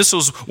against you. And this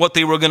was what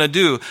they were going to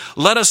do.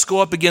 Let us go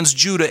up against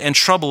Judah and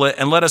trouble it,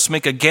 and let us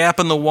make a gap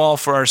in the wall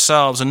for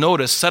ourselves. And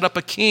notice, set up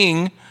a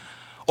king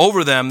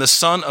over them, the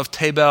son of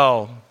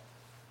Tabel.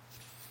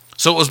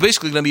 So it was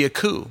basically going to be a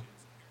coup.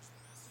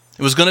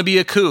 It was going to be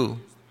a coup.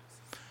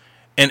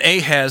 And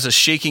Ahaz is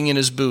shaking in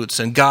his boots.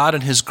 And God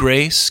in his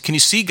grace, can you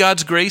see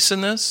God's grace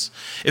in this?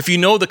 If you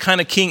know the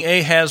kind of king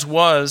Ahaz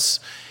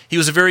was, he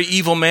was a very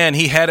evil man.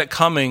 He had it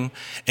coming.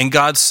 And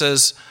God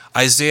says,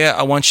 Isaiah,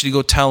 I want you to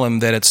go tell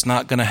him that it's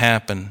not going to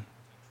happen.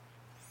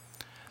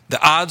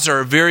 The odds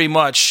are very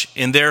much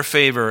in their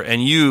favor,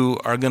 and you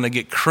are going to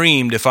get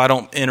creamed if I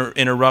don't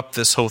interrupt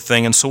this whole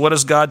thing. And so what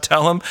does God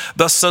tell him?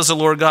 Thus says the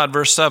Lord God,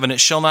 verse 7,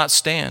 it shall not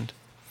stand.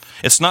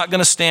 It's not going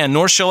to stand,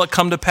 nor shall it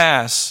come to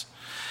pass.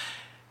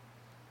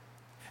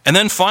 And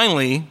then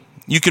finally,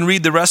 you can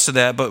read the rest of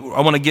that, but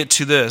I want to get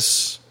to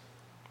this.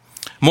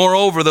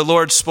 Moreover, the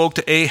Lord spoke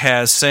to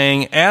Ahaz,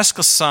 saying, ask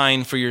a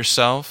sign for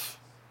yourself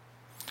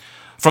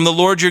from the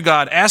Lord your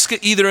God. Ask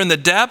it either in the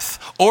depth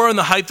or in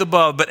the height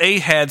above. But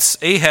Ahaz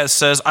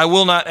says, I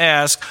will not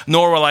ask,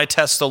 nor will I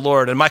test the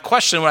Lord. And my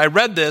question when I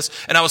read this,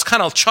 and I was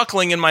kind of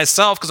chuckling in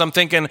myself because I'm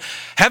thinking,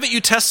 haven't you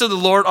tested the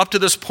Lord up to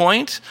this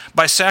point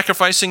by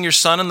sacrificing your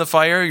son in the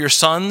fire, your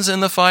sons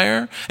in the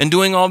fire, and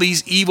doing all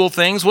these evil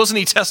things? Wasn't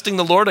he testing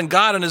the Lord? And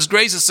God in his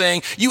grace is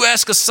saying, you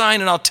ask a sign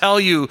and I'll tell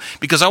you,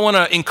 because I want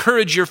to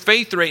encourage your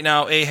faith right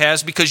now,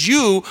 Ahaz, because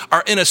you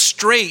are in a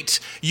strait.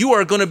 You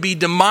are going to be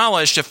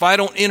demolished if I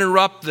don't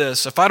interrupt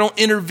this. If I don't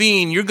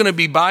intervene, you're going to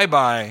be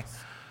bye-bye.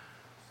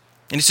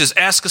 And he says,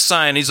 ask a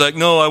sign. He's like,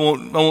 no, I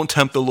won't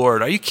tempt the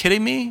Lord. Are you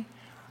kidding me?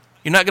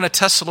 You're not going to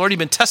test the Lord? You've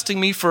been testing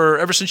me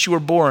ever since you were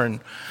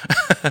born.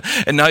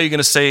 And now you're going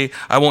to say,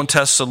 I won't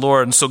test the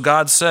Lord. And so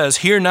God says,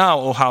 hear now,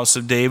 O house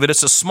of David,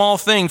 it's a small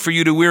thing for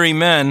you to weary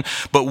men,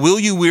 but will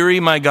you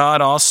weary my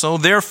God also?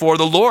 Therefore,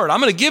 the Lord,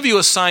 I'm going to give you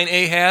a sign,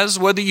 Ahaz,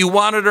 whether you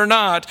want it or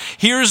not.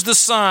 Here's the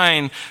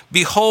sign.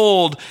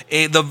 Behold,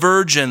 the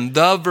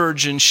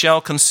virgin shall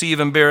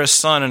conceive and bear a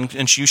son,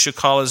 and you shall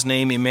call his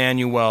name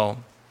Emmanuel.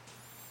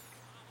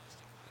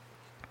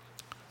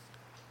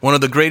 One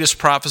of the greatest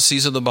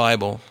prophecies of the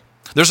Bible.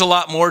 There's a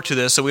lot more to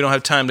this that we don't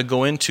have time to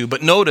go into,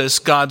 but notice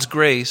God's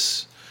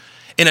grace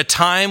in a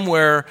time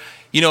where,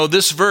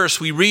 this verse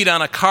we read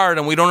on a card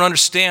and we don't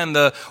understand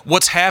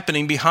what's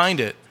happening behind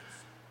it.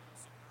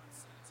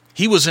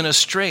 He was in a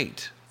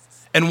strait.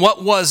 And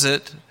what was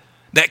it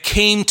that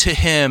came to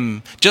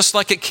him? Just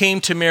like it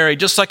came to Mary,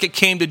 just like it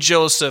came to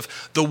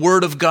Joseph, the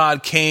word of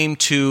God came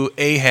to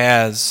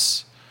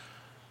Ahaz.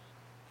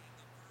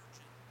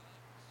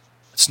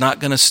 It's not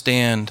going to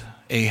stand,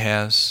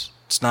 Ahaz.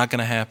 It's not going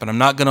to happen. I'm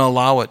not going to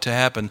allow it to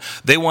happen.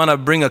 They want to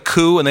bring a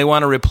coup and they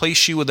want to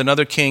replace you with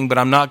another king, but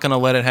I'm not going to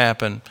let it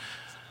happen.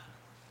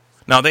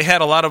 Now, they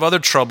had a lot of other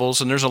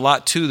troubles, and there's a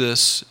lot to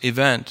this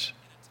event.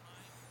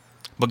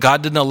 But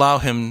God didn't allow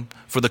him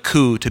for the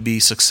coup to be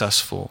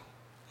successful.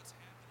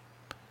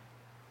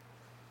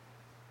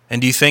 And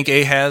do you think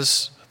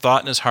Ahaz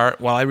thought in his heart,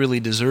 well, I really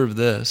deserve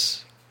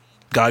this.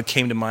 God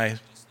came to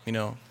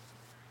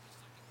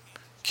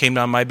came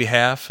on my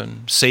behalf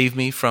and saved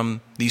me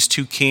from these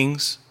two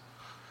kings?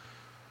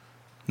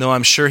 No,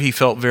 I'm sure he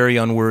felt very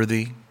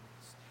unworthy.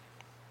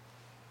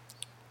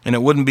 And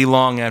it wouldn't be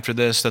long after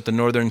this that the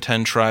northern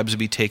 10 tribes would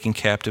be taken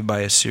captive by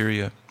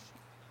Assyria.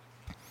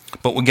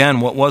 But again,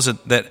 what was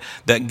it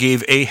that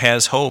gave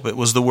Ahaz hope? It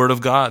was the word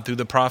of God through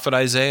the prophet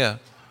Isaiah.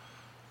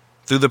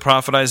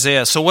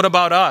 So what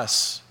about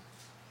us?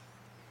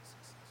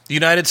 The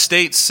United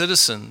States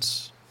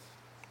citizens.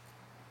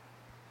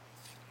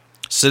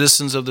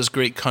 Citizens of this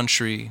great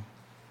country.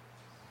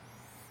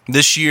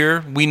 This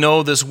year, we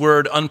know this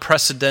word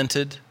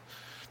unprecedented.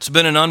 It's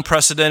been an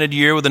unprecedented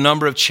year with a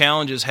number of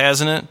challenges,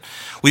 hasn't it?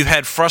 We've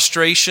had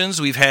frustrations,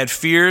 we've had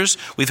fears,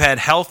 we've had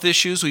health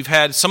issues,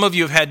 some of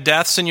you have had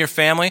deaths in your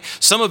family,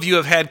 some of you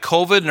have had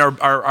COVID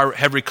and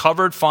have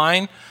recovered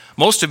fine.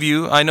 Most of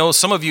you, I know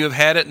some of you have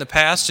had it in the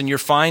past and you're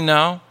fine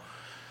now.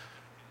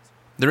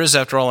 There is,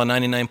 after all, a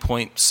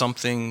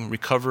 99-point-something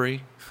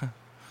recovery.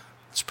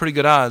 It's pretty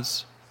good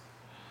odds.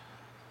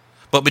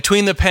 But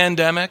between the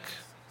pandemic,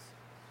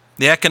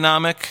 the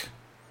economic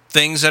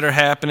things that are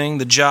happening,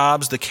 the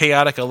jobs, the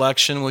chaotic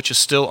election, which is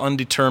still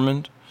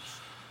undetermined,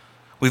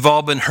 we've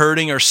all been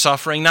hurting or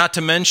suffering, not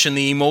to mention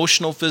the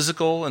emotional,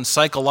 physical, and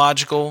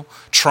psychological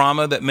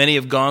trauma that many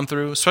have gone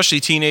through,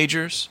 especially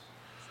teenagers.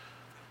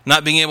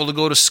 Not being able to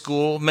go to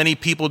school, many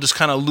people just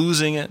kind of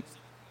losing it.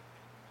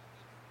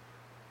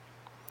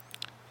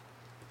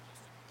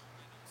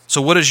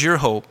 So what is your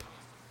hope?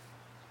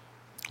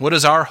 What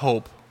is our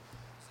hope?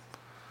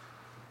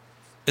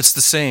 It's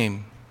the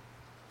same.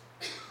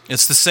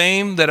 It's the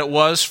same that it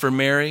was for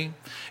Mary.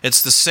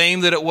 It's the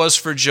same that it was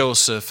for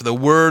Joseph. The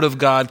word of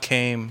God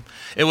came.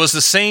 It was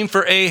the same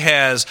for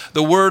Ahaz.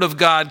 The word of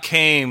God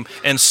came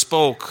and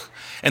spoke.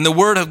 And the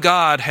word of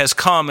God has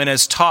come and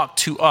has talked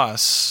to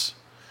us.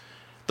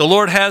 The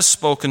Lord has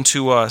spoken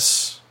to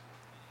us.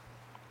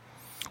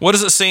 What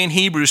does it say in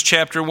Hebrews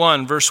chapter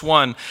 1, verse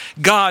 1?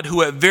 God,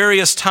 who at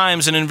various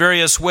times and in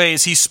various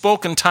ways, he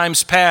spoke in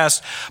times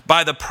past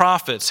by the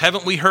prophets.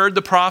 Haven't we heard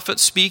the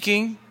prophets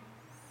speaking?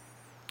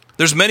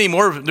 There's many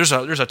more. There's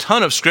a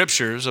ton of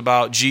scriptures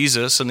about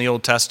Jesus in the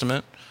Old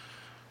Testament,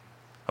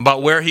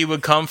 about where he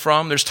would come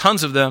from. There's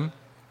tons of them.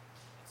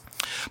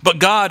 But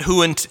God,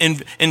 who in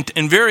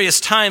various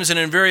times and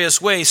in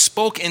various ways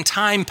spoke in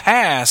time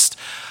past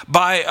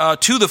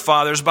to the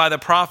fathers by the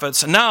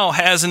prophets, now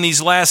has in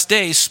these last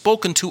days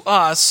spoken to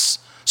us,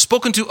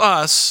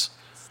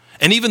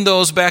 and even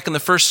those back in the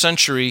first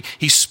century,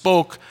 he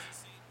spoke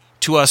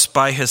to us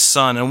by his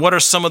Son. And what are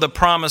some of the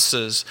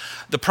promises?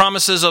 The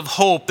promises of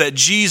hope that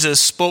Jesus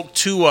spoke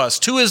to us,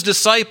 to his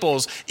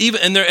disciples,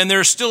 and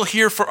they're still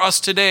here for us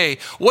today.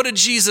 What did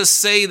Jesus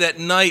say that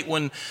night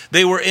when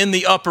they were in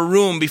the upper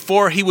room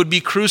before he would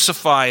be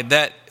crucified,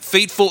 that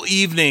fateful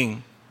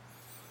evening?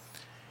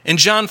 In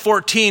John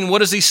 14, what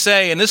does he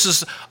say? And this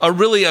is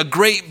really a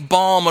great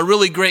balm, a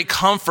really great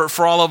comfort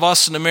for all of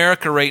us in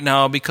America right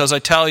now, because I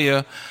tell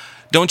you,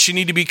 don't you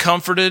need to be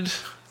comforted?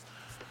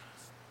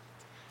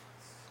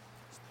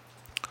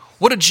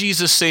 What did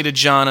Jesus say to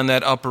John in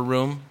that upper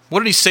room? What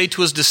did he say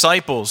to his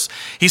disciples?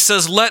 He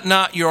says, let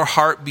not your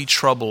heart be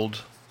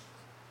troubled.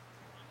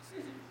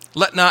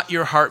 Let not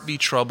your heart be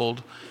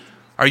troubled.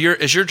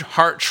 Is your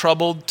heart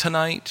troubled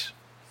tonight?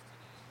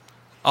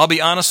 I'll be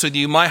honest with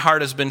you, my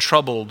heart has been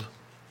troubled.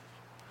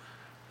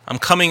 I'm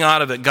coming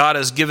out of it. God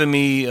has given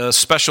me a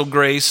special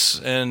grace,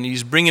 and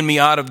he's bringing me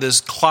out of this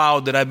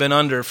cloud that I've been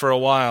under for a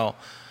while.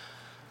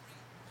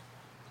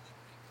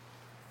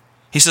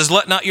 He says,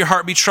 let not your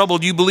heart be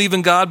troubled. You believe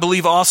in God,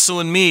 believe also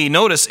in me.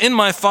 Notice, in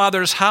my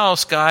Father's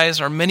house, guys,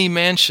 are many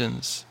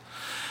mansions.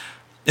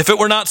 If it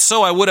were not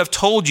so, I would have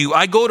told you,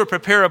 I go to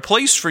prepare a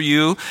place for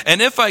you,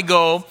 and if I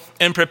go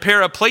and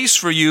prepare a place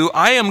for you,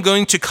 I am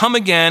going to come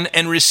again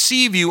and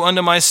receive you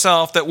unto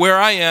myself, that where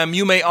I am,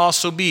 you may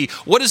also be.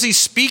 What is he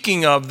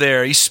speaking of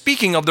there? He's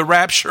speaking of the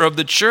rapture of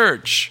the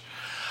church.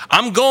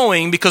 I'm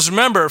going because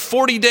remember,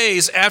 40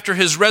 days after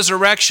his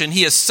resurrection,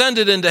 he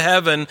ascended into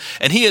heaven,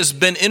 and he has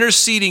been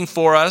interceding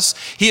for us.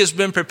 He has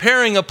been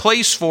preparing a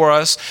place for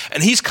us,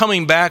 and he's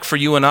coming back for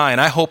you and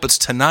I hope it's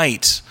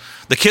tonight.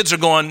 The kids are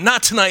going,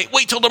 not tonight,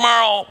 wait till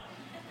tomorrow,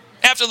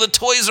 after the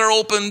toys are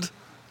opened.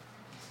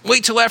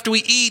 Wait till after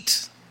we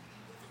eat.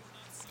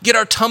 Get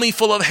our tummy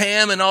full of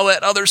ham and all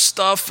that other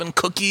stuff and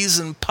cookies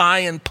and pie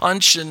and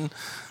punch. And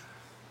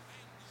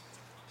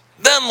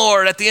then,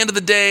 Lord, at the end of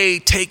the day,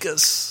 take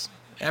us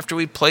after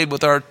we played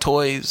with our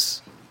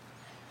toys.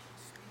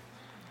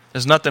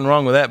 There's nothing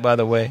wrong with that, by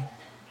the way.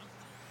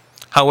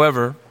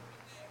 However,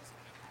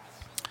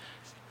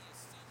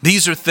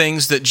 these are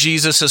things that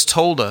Jesus has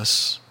told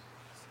us.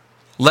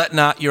 Let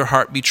not your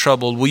heart be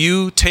troubled. Will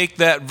you take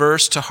that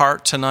verse to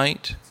heart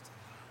tonight?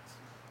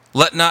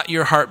 Let not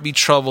your heart be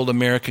troubled,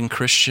 American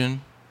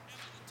Christian.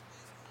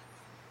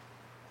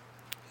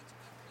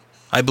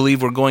 I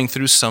believe we're going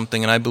through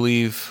something, and I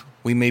believe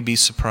we may be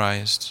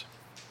surprised.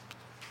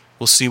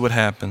 We'll see what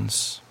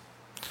happens.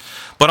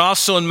 But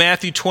also in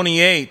Matthew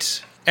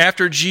 28,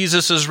 after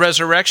Jesus'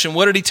 resurrection,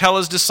 what did he tell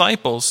his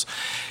disciples?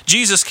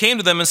 Jesus came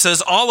to them and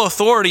says, all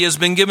authority has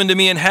been given to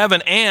me in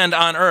heaven and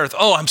on earth.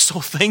 Oh, I'm so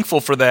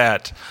thankful for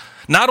that.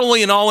 Not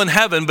only in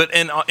heaven, but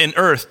in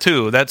earth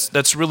too.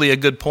 That's really a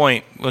good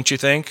point, don't you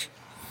think?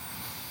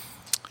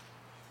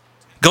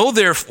 Go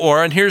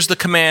therefore, and here's the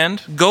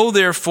command, go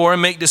therefore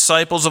and make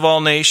disciples of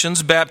all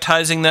nations,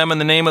 baptizing them in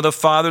the name of the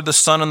Father, the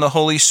Son, and the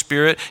Holy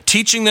Spirit,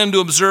 teaching them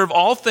to observe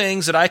all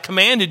things that I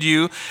commanded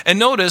you. And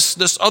notice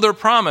this other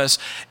promise,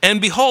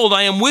 and behold,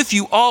 I am with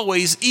you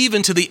always,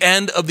 even to the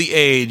end of the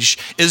age.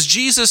 Is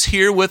Jesus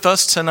here with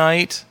us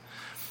tonight?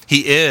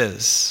 He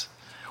is.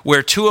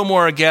 Where two or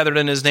more are gathered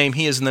in his name,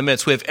 he is in the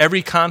midst. We have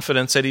every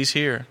confidence that he's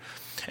here.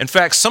 In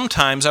fact,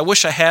 sometimes I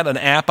wish I had an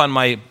app on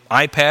my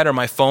iPad or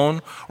my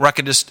phone where I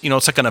could just,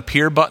 it's like an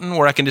appear button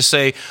where I can just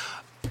say,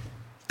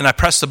 and I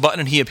press the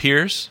button and he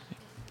appears.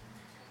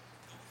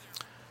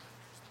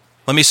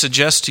 Let me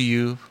suggest to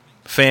you,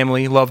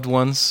 family, loved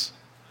ones,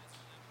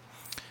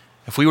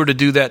 if we were to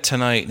do that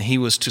tonight and he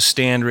was to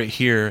stand right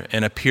here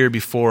and appear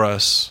before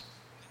us,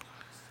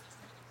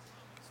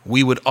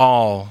 we would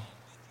all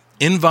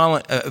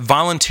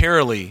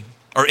voluntarily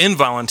or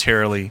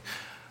involuntarily,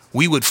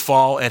 we would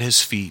fall at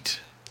his feet.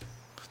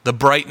 The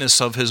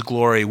brightness of his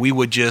glory, we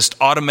would just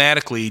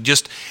automatically,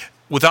 just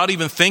without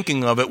even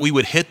thinking of it, we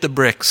would hit the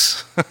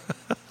bricks.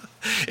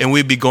 And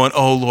we'd be going,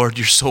 oh Lord,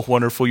 you're so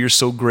wonderful, you're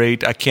so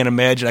great. I can't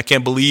imagine, I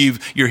can't believe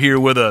you're here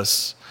with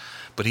us.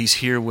 But he's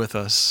here with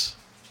us.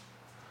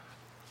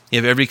 You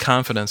have every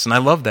confidence, and I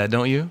love that,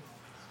 don't you?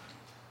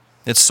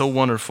 It's so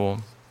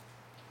wonderful.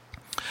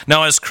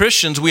 Now, as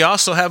Christians, we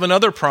also have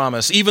another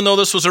promise. Even though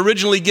this was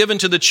originally given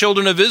to the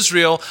children of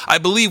Israel, I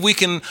believe we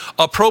can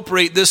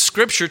appropriate this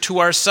scripture to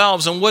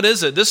ourselves. And what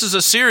is it? This is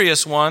a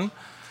serious one.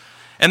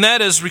 And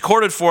that is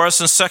recorded for us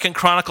in 2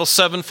 Chronicles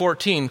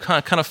 7:14.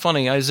 Kind of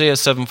funny, Isaiah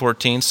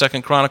 7:14,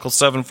 2 Chronicles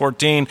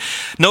 7:14.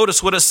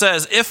 Notice what it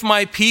says, if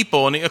my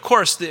people, and of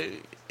course,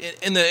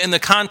 in the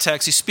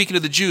context, he's speaking to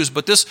the Jews,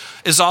 but this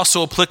is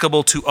also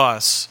applicable to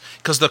us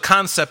because the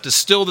concept is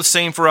still the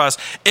same for us.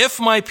 If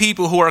my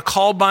people who are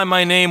called by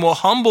my name will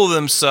humble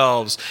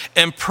themselves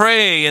and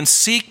pray and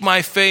seek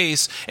my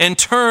face and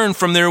turn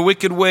from their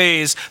wicked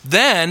ways,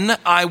 then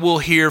I will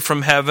hear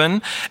from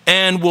heaven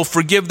and will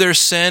forgive their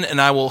sin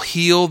and I will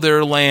heal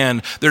their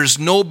land. There's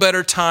no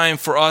better time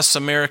for us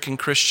American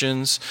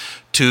Christians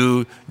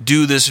to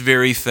do this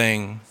very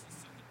thing.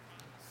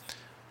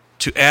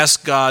 To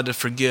ask God to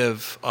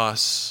forgive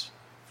us.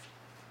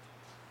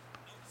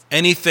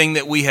 Anything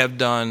that we have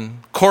done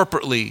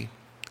corporately,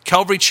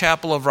 Calvary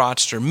Chapel of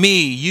Rochester,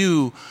 me,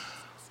 you,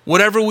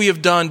 whatever we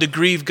have done to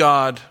grieve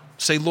God,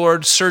 say,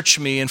 Lord, search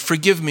me and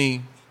forgive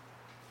me.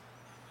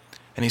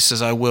 And he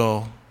says, I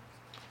will.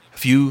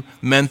 If you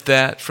meant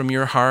that from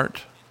your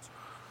heart,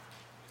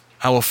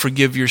 I will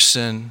forgive your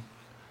sin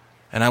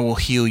and I will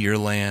heal your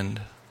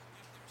land.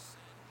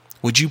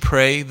 Would you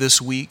pray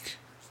this week?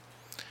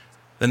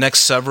 The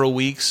next several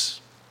weeks,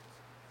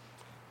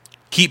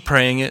 keep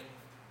praying it.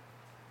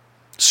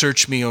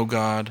 Search me, O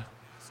God.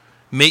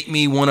 Make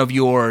me one of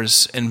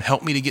yours and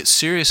help me to get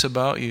serious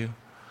about you.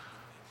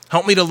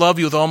 Help me to love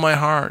you with all my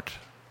heart.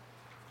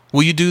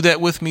 Will you do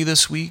that with me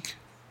this week?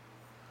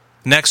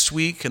 Next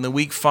week and the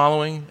week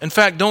following? In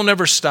fact, don't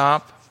ever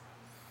stop.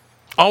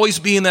 Always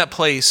be in that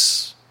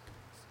place.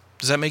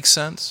 Does that make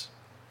sense?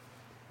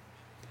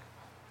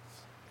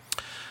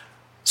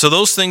 So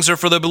those things are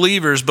for the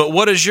believers, but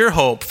what is your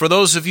hope? For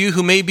those of you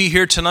who may be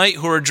here tonight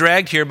who are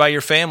dragged here by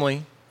your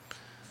family.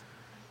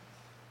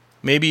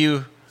 Maybe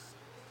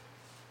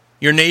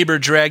your neighbor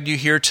dragged you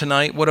here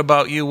tonight. What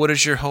about you? What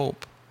is your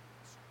hope?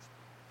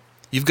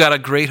 You've got a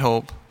great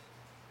hope.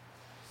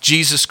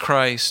 Jesus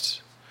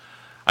Christ.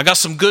 I got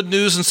some good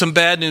news and some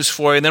bad news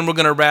for you, and then we're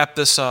going to wrap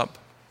this up.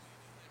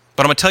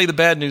 But I'm going to tell you the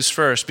bad news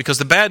first, because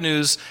the bad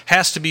news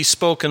has to be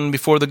spoken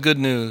before the good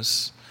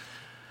news.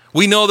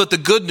 We know that the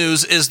good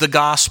news is the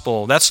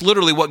gospel. That's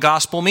literally what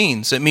gospel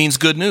means. It means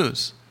good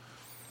news.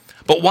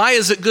 But why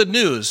is it good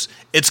news?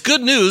 It's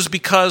good news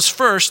because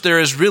first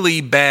there is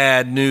really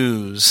bad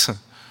news.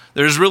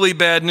 There's really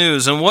bad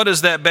news. And what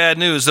is that bad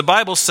news? The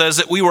Bible says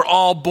that we were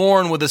all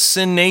born with a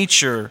sin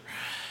nature.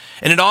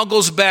 And it all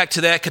goes back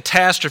to that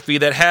catastrophe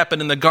that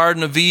happened in the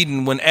Garden of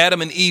Eden when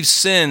Adam and Eve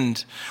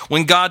sinned.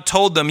 When God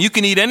told them, you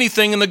can eat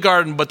anything in the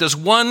garden, but there's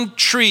one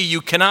tree you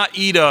cannot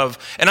eat of.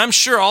 And I'm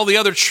sure all the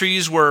other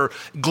trees were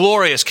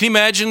glorious. Can you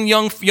imagine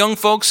young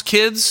folks,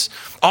 kids?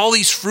 All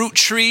these fruit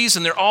trees,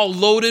 and they're all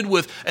loaded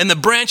with, and the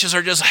branches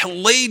are just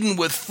laden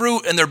with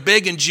fruit, and they're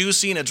big and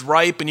juicy, and it's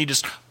ripe, and you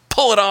just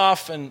pull it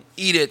off and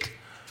eat it.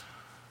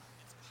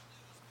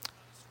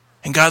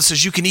 And God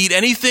says, you can eat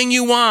anything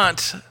you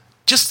want.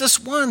 Just this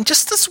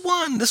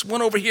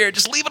one over here.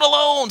 Just leave it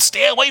alone.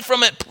 Stay away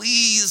from it,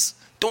 please.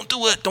 Don't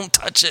do it. Don't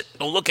touch it.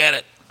 Don't look at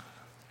it.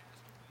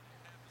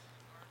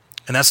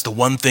 And that's the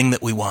one thing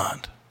that we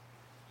want.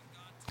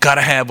 Got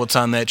to have what's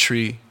on that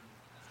tree.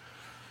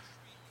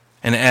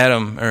 And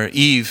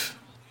Eve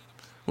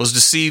was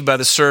deceived by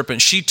the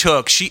serpent. She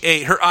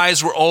ate. Her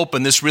eyes were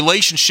open. This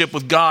relationship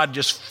with God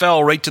just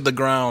fell right to the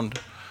ground.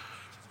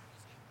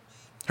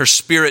 Her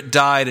spirit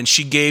died, and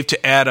she gave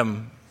to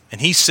Adam,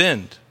 and he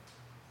sinned.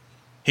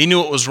 He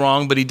knew it was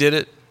wrong, but he did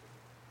it.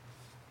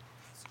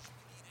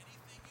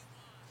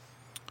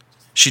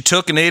 She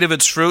took and ate of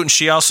its fruit, and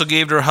she also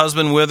gave to her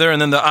husband with her,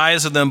 and then the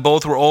eyes of them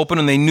both were open,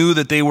 and they knew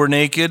that they were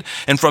naked.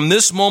 And from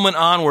this moment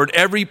onward,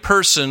 every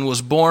person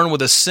was born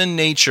with a sin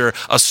nature,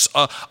 a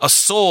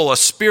soul, a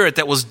spirit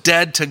that was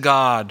dead to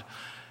God.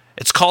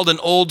 It's called an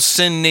old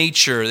sin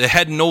nature. It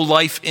had no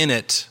life in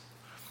it.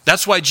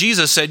 That's why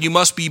Jesus said, you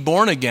must be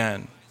born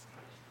again.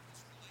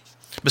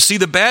 But see,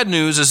 the bad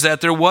news is that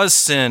there was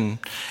sin.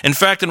 In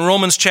fact, in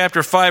Romans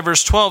chapter 5,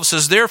 verse 12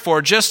 says,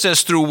 therefore, just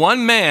as through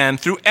one man,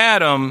 through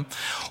Adam,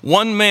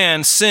 one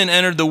man, sin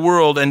entered the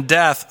world, and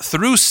death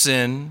through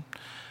sin,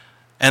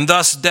 and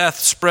thus death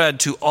spread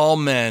to all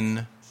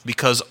men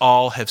because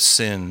all have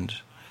sinned.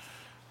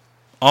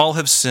 All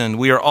have sinned.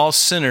 We are all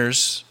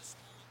sinners.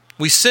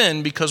 We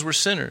sin because we're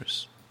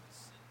sinners.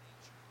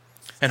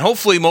 And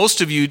hopefully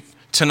most of you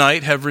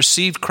tonight have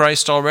received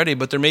Christ already,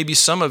 but there may be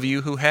some of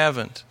you who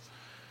haven't.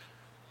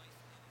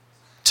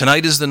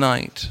 Tonight is the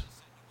night.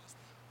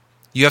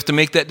 You have to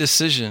make that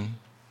decision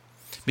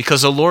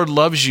because the Lord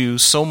loves you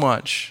so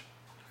much.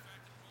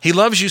 He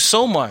loves you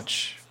so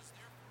much.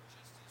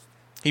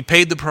 He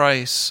paid the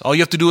price. All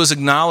you have to do is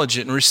acknowledge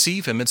it and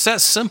receive Him. It's that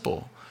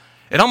simple.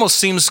 It almost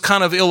seems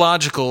kind of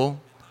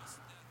illogical.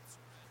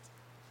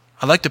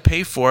 I'd like to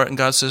pay for it, and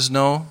God says,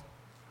 no,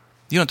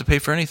 you don't have to pay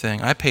for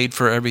anything. I paid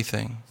for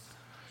everything.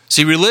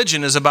 See,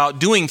 religion is about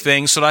doing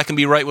things so that I can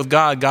be right with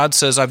God. God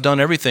says, I've done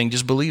everything.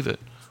 Just believe it.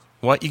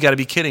 What? You got to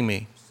be kidding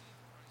me.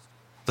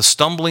 The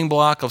stumbling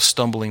block of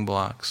stumbling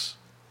blocks.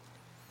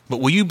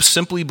 But will you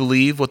simply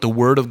believe what the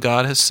Word of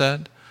God has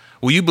said?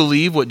 Will you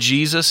believe what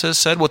Jesus has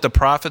said, what the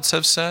prophets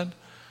have said?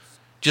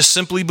 Just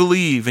simply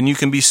believe and you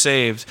can be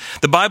saved.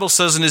 The Bible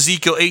says in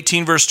Ezekiel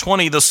 18 verse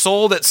 20, the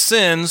soul that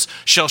sins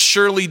shall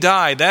surely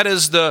die. That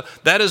is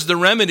the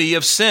remedy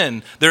of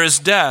sin. There is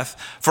death.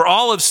 For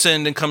all have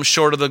sinned and come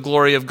short of the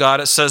glory of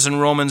God, it says in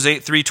Romans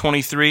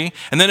 8:3-23.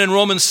 And then in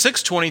Romans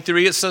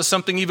 6:23 it says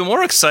something even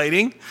more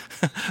exciting.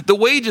 The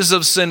wages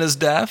of sin is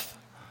death,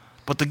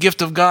 but the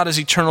gift of God is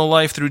eternal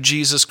life through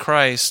Jesus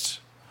Christ.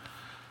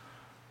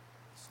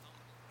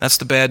 That's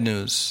the bad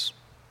news.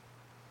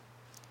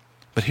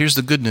 But here's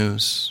the good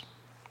news.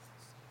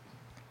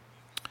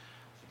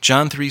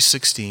 John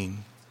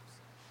 3:16.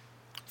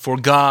 For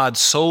God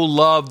so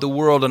loved the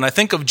world. And I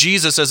think of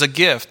Jesus as a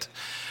gift.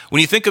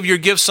 When you think of your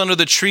gifts under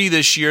the tree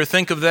this year,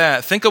 think of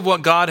that. Think of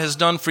what God has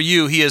done for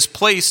you. He has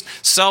placed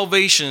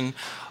salvation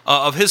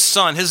of His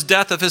Son, His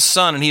death of His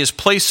Son, and He has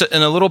placed it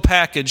in a little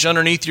package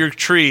underneath your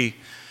tree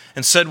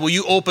and said, will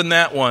you open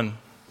that one?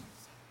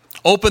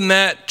 Open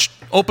that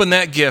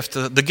gift,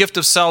 the gift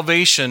of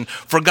salvation.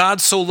 For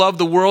God so loved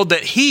the world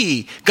that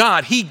He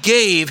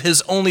gave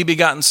His only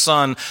begotten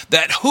Son,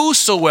 that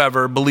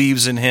whosoever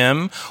believes in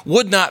Him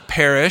would not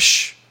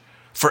perish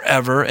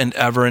forever and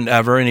ever and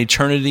ever in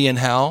eternity in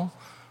hell,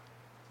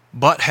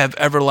 but have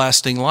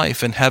everlasting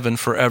life in heaven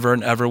forever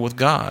and ever with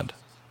God.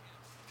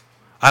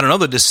 I don't know,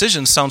 the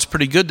decision sounds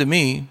pretty good to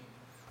me.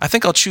 I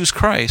think I'll choose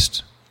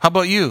Christ. How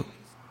about you?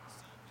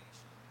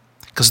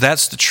 Because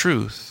that's the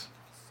truth.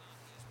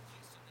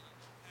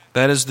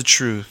 That is the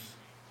truth.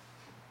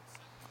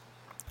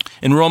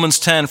 In Romans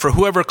 10, for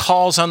whoever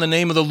calls on the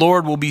name of the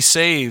Lord will be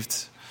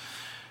saved.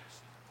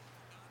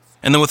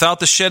 And then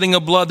without the shedding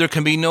of blood, there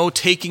can be no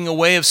taking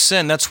away of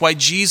sin. That's why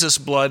Jesus'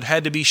 blood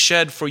had to be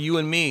shed for you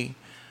and me.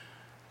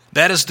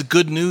 That is the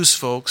good news,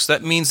 folks.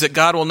 That means that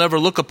God will never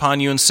look upon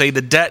you and say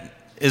the debt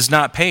is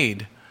not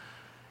paid.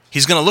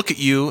 He's going to look at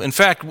you. In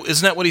fact,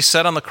 isn't that what He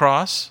said on the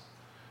cross?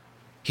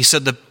 He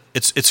said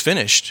it's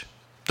finished.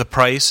 The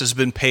price has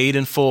been paid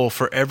in full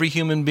for every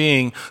human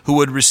being who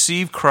would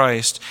receive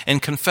Christ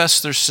and confess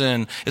their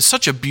sin. It's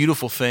such a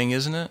beautiful thing,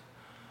 isn't it?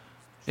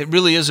 It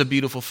really is a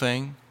beautiful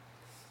thing.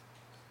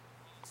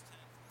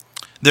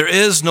 There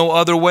is no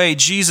other way.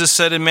 Jesus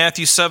said in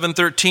Matthew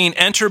 7:13,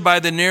 "Enter by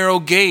the narrow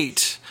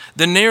gate.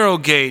 The narrow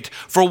gate.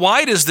 For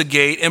wide is the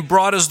gate, and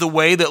broad is the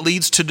way that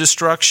leads to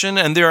destruction,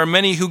 and there are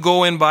many who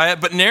go in by it.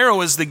 But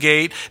narrow is the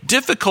gate,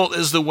 difficult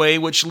is the way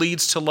which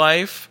leads to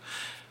life,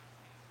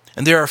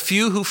 and there are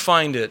few who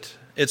find it."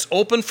 It's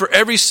open for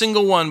every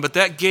single one, but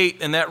that gate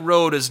and that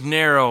road is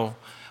narrow.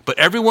 But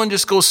everyone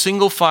just goes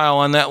single file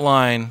on that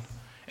line,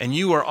 and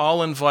you are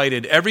all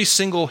invited. Every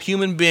single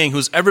human being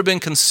who's ever been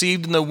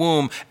conceived in the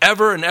womb,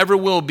 ever and ever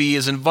will be,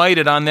 is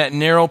invited on that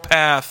narrow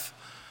path.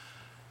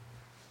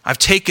 I've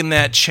taken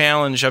that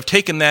challenge. I've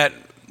taken that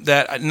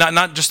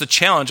not just a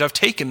challenge, I've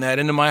taken that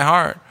into my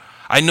heart.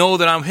 I know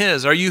that I'm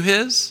His. Are you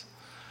His?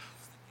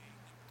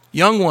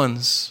 Young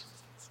ones,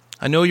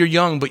 I know you're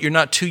young, but you're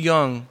not too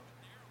young.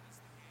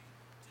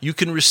 You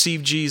can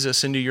receive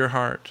Jesus into your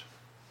heart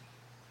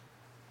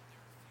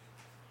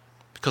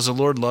because the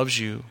Lord loves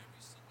you.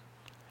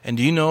 And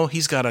do you know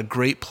He's got a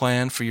great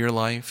plan for your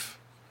life?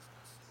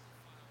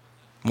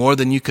 More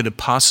than you could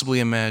possibly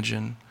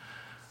imagine.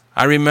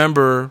 I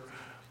remember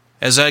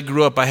as I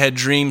grew up, I had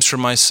dreams for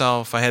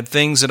myself. I had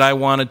things that I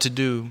wanted to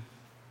do.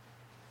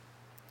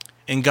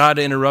 And God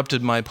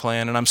interrupted my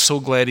plan, and I'm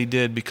so glad He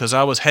did, because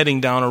I was heading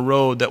down a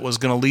road that was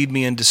going to lead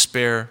me in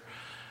despair.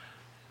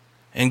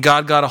 And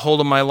God got a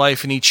hold of my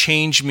life, and He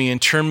changed me and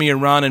turned me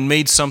around and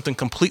made something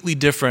completely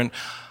different.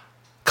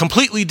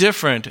 Completely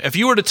different. If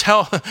you were to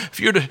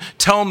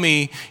tell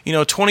me,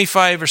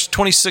 25 or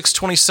 26,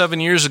 27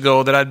 years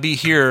ago that I'd be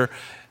here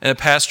and a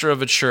pastor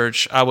of a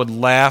church, I would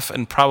laugh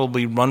and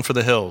probably run for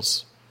the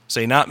hills.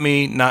 Say, not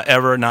me, not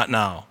ever, not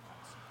now.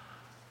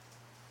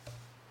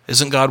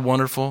 Isn't God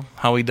wonderful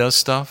how He does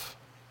stuff?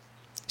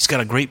 He's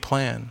got a great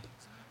plan.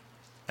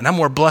 And I'm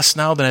more blessed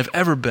now than I've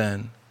ever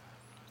been.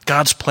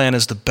 God's plan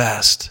is the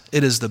best.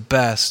 It is the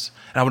best.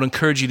 And I would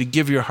encourage you to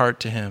give your heart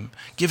to Him.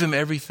 Give Him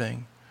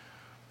everything.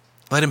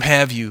 Let Him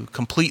have you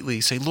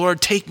completely. Say, Lord,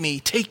 take me.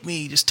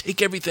 Just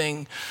take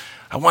everything.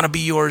 I want to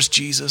be yours,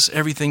 Jesus,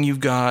 everything you've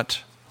got.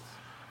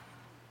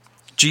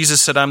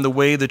 Jesus said, "I'm the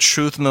way, the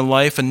truth, and the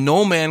life, and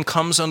no man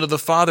comes unto the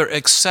Father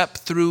except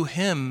through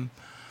Him."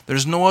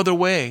 There's no other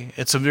way.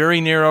 It's a very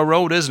narrow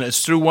road, isn't it?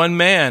 It's through one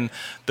man,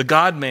 the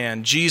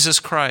God-man, Jesus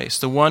Christ,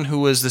 the one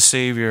who is the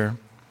Savior.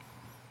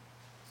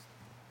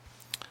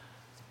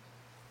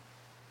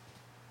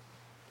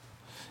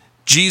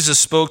 Jesus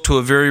spoke to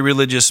a very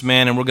religious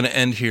man, and we're going to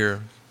end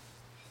here.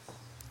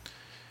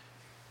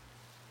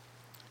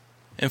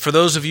 And for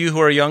those of you who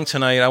are young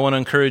tonight, I want to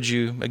encourage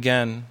you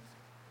again,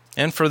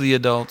 and for the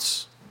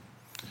adults.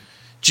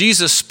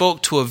 Jesus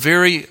spoke to a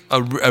very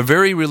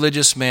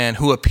religious man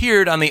who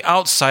appeared on the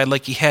outside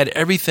like he had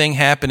everything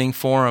happening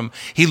for him.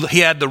 He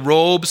had the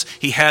robes,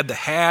 he had the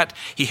hat,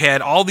 he had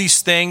all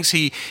these things.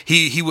 He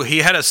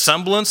had a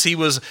semblance. He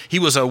was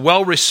a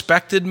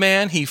well-respected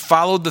man. He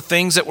followed the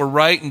things that were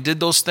right and did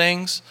those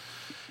things.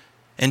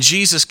 And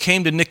Jesus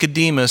came to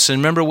Nicodemus, and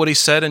remember what He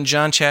said in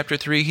John chapter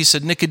 3? He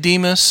said,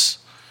 "Nicodemus,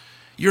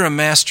 you're a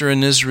master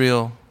in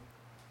Israel.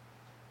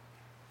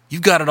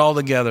 You've got it all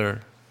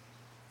together."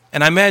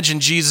 And I imagine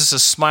Jesus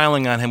is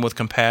smiling on him with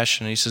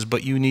compassion. He says,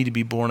 "But you need to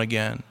be born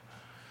again.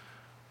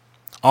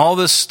 All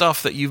this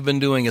stuff that you've been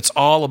doing, it's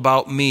all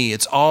about me.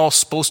 It's all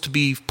supposed to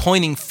be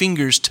pointing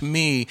fingers to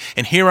me.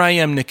 And here I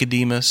am,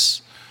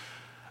 Nicodemus.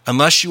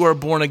 Unless you are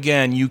born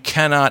again, you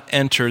cannot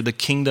enter the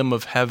kingdom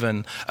of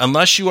heaven.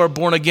 Unless you are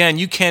born again,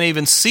 you can't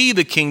even see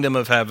the kingdom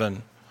of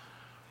heaven."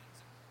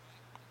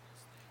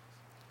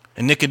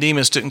 And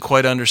Nicodemus didn't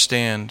quite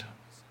understand.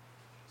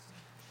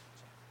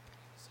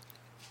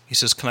 He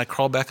says, "Can I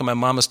crawl back in my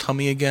mama's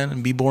tummy again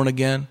and be born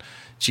again?"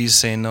 Jesus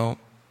saying, "No.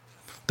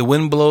 The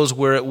wind blows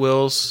where it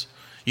wills.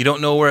 You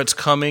don't know where it's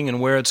coming and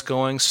where it's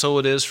going. So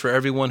it is for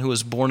everyone who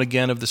is born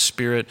again of the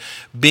Spirit."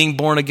 Being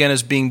born again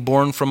is being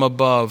born from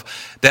above.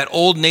 That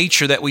old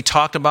nature that we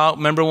talked about,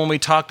 remember when we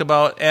talked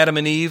about Adam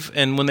and Eve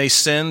and when they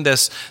sinned,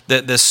 this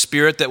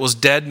spirit that was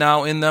dead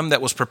now in them,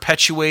 that was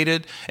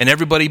perpetuated, and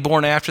everybody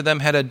born after them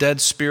had a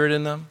dead spirit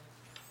in them?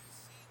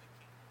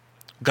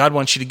 God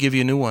wants you to give you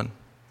a new one.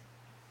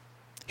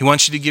 He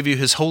wants you to give you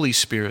His Holy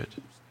Spirit.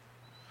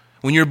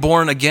 When you're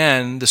born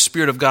again, the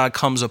Spirit of God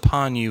comes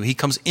upon you. He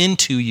comes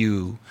into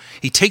you.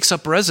 He takes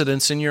up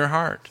residence in your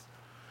heart.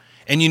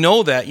 And you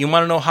know that. You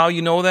want to know how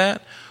you know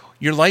that?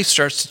 Your life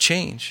starts to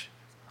change.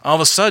 All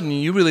of a sudden,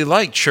 you really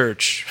like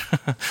church.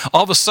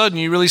 All of a sudden,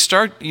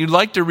 you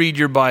like to read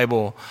your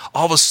Bible.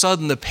 All of a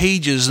sudden, the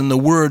pages and the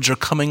words are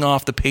coming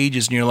off the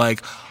pages, and you're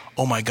like,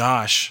 "Oh my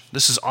gosh,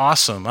 this is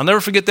awesome." I'll never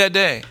forget that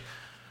day.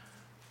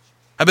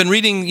 I've been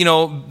reading,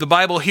 the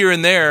Bible here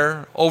and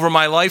there over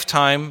my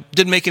lifetime.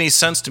 Didn't make any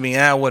sense to me.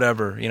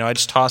 Whatever. I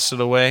just tossed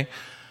it away.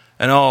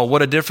 And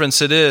what a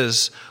difference it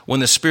is when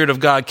the Spirit of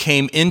God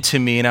came into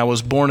me and I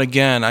was born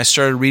again. I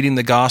started reading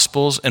the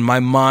Gospels, and my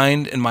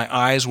mind and my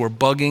eyes were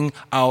bugging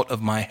out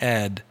of my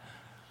head.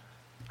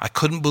 I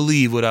couldn't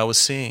believe what I was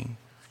seeing.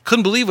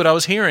 couldn't believe what I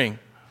was hearing.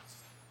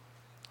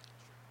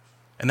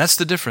 And that's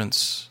the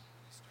difference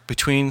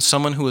between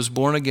someone who is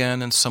born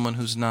again and someone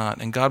who's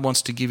not. And God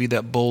wants to give you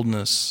that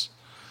boldness.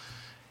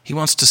 He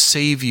wants to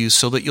save you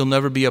so that you'll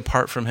never be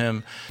apart from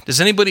him.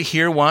 Does anybody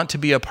here want to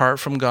be apart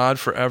from God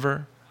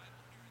forever?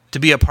 To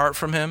be apart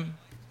from him?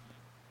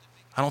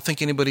 I don't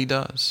think anybody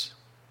does.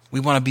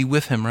 We want to be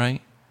with him,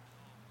 right?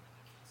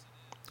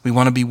 We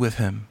want to be with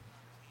him.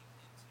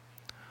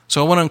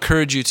 So I want to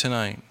encourage you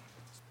tonight.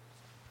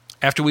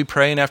 After we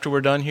pray and after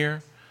we're done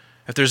here,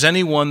 if there's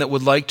anyone that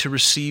would like to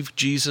receive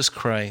Jesus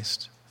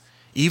Christ,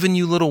 even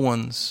you little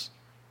ones,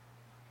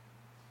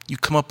 you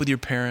come up with your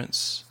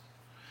parents.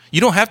 You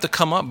don't have to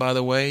come up, by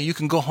the way. You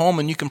can go home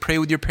and you can pray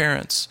with your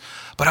parents.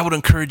 But I would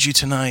encourage you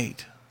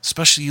tonight,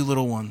 especially you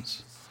little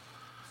ones,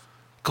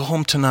 go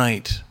home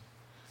tonight.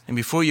 And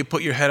before you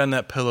put your head on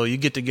that pillow, you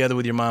get together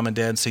with your mom and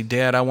dad and say,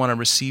 Dad, I want to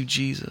receive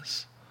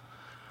Jesus.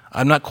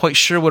 I'm not quite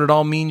sure what it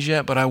all means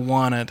yet, but I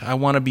want it. I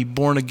want to be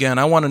born again.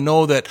 I want to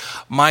know that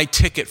my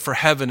ticket for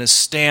heaven is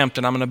stamped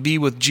and I'm going to be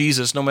with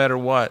Jesus no matter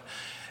what.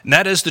 And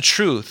that is the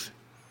truth.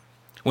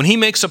 When he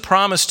makes a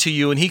promise to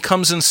you and he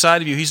comes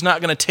inside of you, he's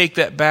not going to take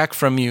that back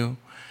from you.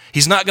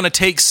 He's not going to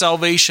take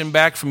salvation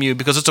back from you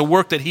because it's a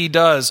work that he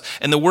does.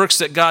 And the works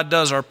that God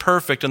does are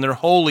perfect and they're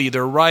holy,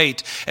 they're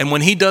right. And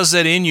when he does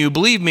that in you,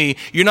 believe me,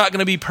 you're not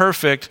going to be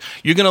perfect.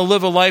 You're going to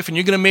live a life and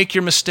you're going to make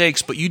your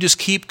mistakes, but you just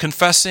keep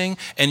confessing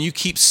and you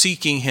keep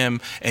seeking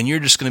him and you're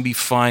just going to be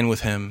fine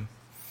with him.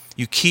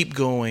 You keep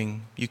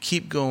going. You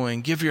keep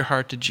going. Give your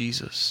heart to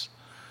Jesus.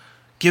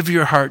 Give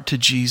your heart to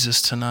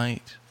Jesus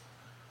tonight.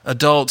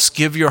 Adults,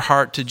 give your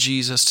heart to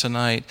Jesus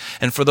tonight.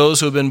 And for those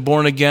who have been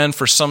born again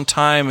for some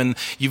time and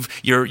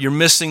you're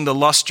missing the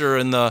luster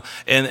and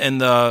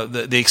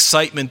the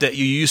excitement that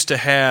you used to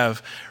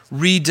have,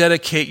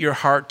 rededicate your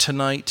heart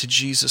tonight to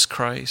Jesus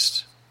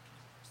Christ.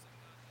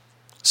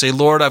 Say,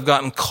 Lord, I've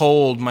gotten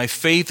cold. My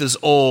faith is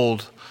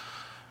old.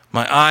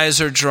 My eyes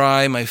are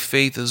dry. My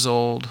faith is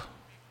old.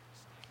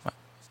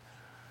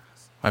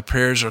 My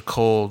prayers are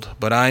cold.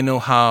 But I know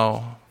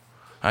how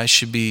I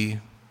should be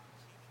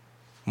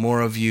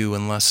more of you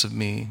and less of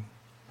me.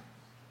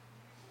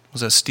 Was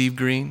that Steve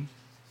Green?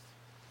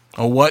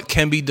 Oh, what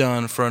can be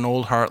done for an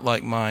old heart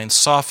like mine?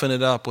 Soften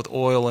it up with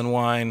oil and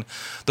wine.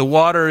 The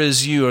water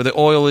is you, or the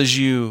oil is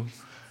you,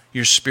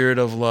 your spirit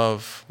of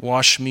love.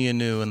 Wash me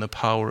anew in the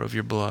power of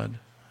your blood.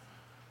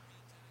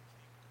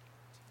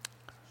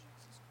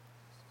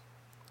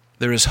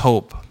 There is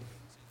hope.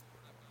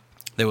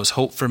 There was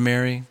hope for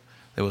Mary.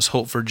 There was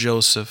hope for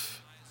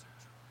Joseph.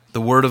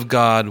 The word of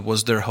God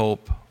was their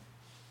hope.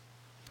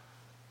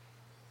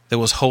 There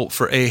was hope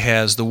for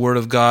Ahaz. The word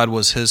of God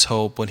was his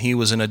hope when he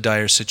was in a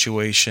dire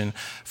situation.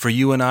 For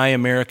you and I,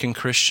 American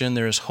Christian,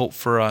 there is hope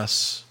for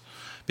us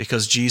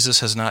because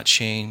Jesus has not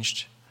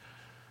changed.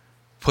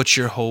 Put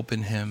your hope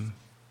in him.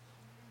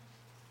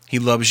 He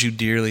loves you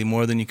dearly,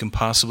 more than you can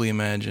possibly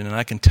imagine. And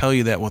I can tell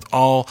you that with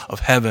all of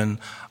heaven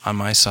on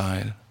my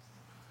side.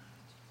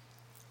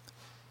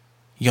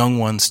 Young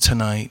ones,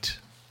 tonight,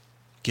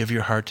 give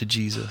your heart to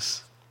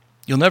Jesus.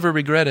 You'll never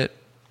regret it.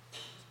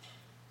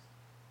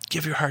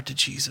 Give your heart to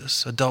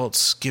Jesus.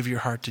 Adults, give your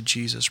heart to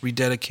Jesus.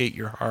 Rededicate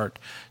your heart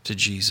to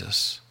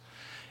Jesus.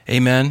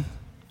 Amen.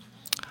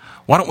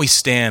 Why don't we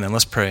stand and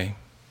let's pray.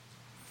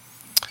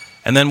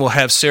 And then we'll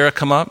have Sarah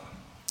come up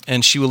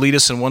and she will lead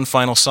us in one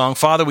final song.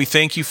 Father, we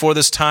thank you for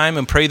this time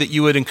and pray that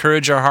you would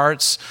encourage our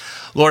hearts.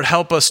 Lord,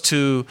 help us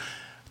to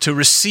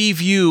receive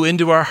you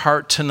into our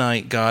heart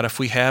tonight, God, if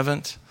we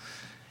haven't.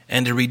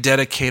 And to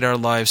rededicate our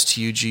lives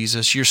to you,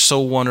 Jesus. You're so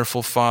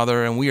wonderful,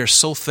 Father, and we are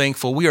so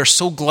thankful. We are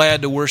so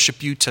glad to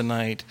worship you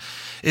tonight.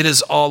 It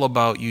is all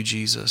about you,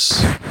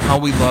 Jesus. How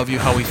we love you,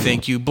 how we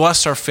thank you.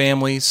 Bless our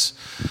families.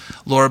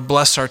 Lord,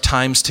 bless our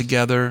times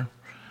together.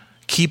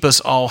 Keep us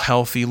all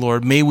healthy,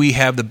 Lord. May we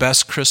have the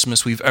best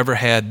Christmas we've ever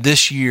had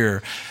this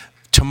year,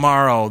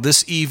 tomorrow,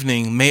 this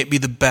evening. May it be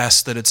the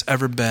best that it's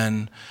ever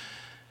been.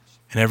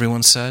 And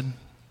everyone said,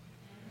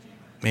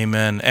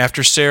 amen.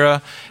 After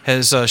Sarah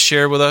has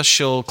shared with us,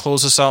 she'll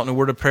close us out in a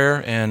word of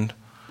prayer, and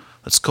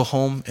let's go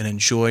home and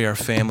enjoy our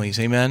families.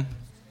 Amen?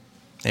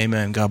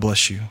 Amen. God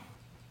bless you.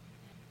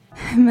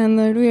 Amen,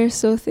 Lord. We are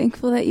so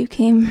thankful that you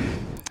came.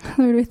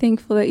 Lord, we're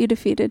thankful that you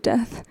defeated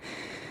death.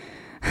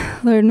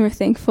 Lord, and we're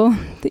thankful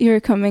that you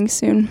are coming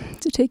soon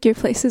to take your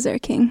place as our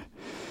King.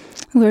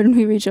 Lord, and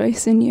we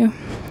rejoice in you.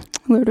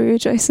 Lord, we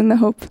rejoice in the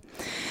hope,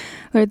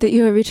 Lord, that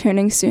you are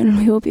returning soon and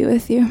we will be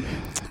with you.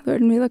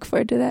 Lord, and we look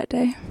forward to that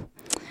day.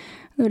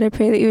 Lord, I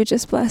pray that you would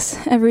just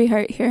bless every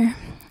heart here.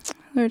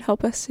 Lord,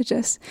 help us to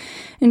just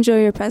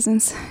enjoy your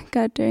presence,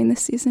 God, during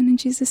this season. In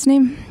Jesus'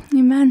 name,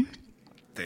 amen.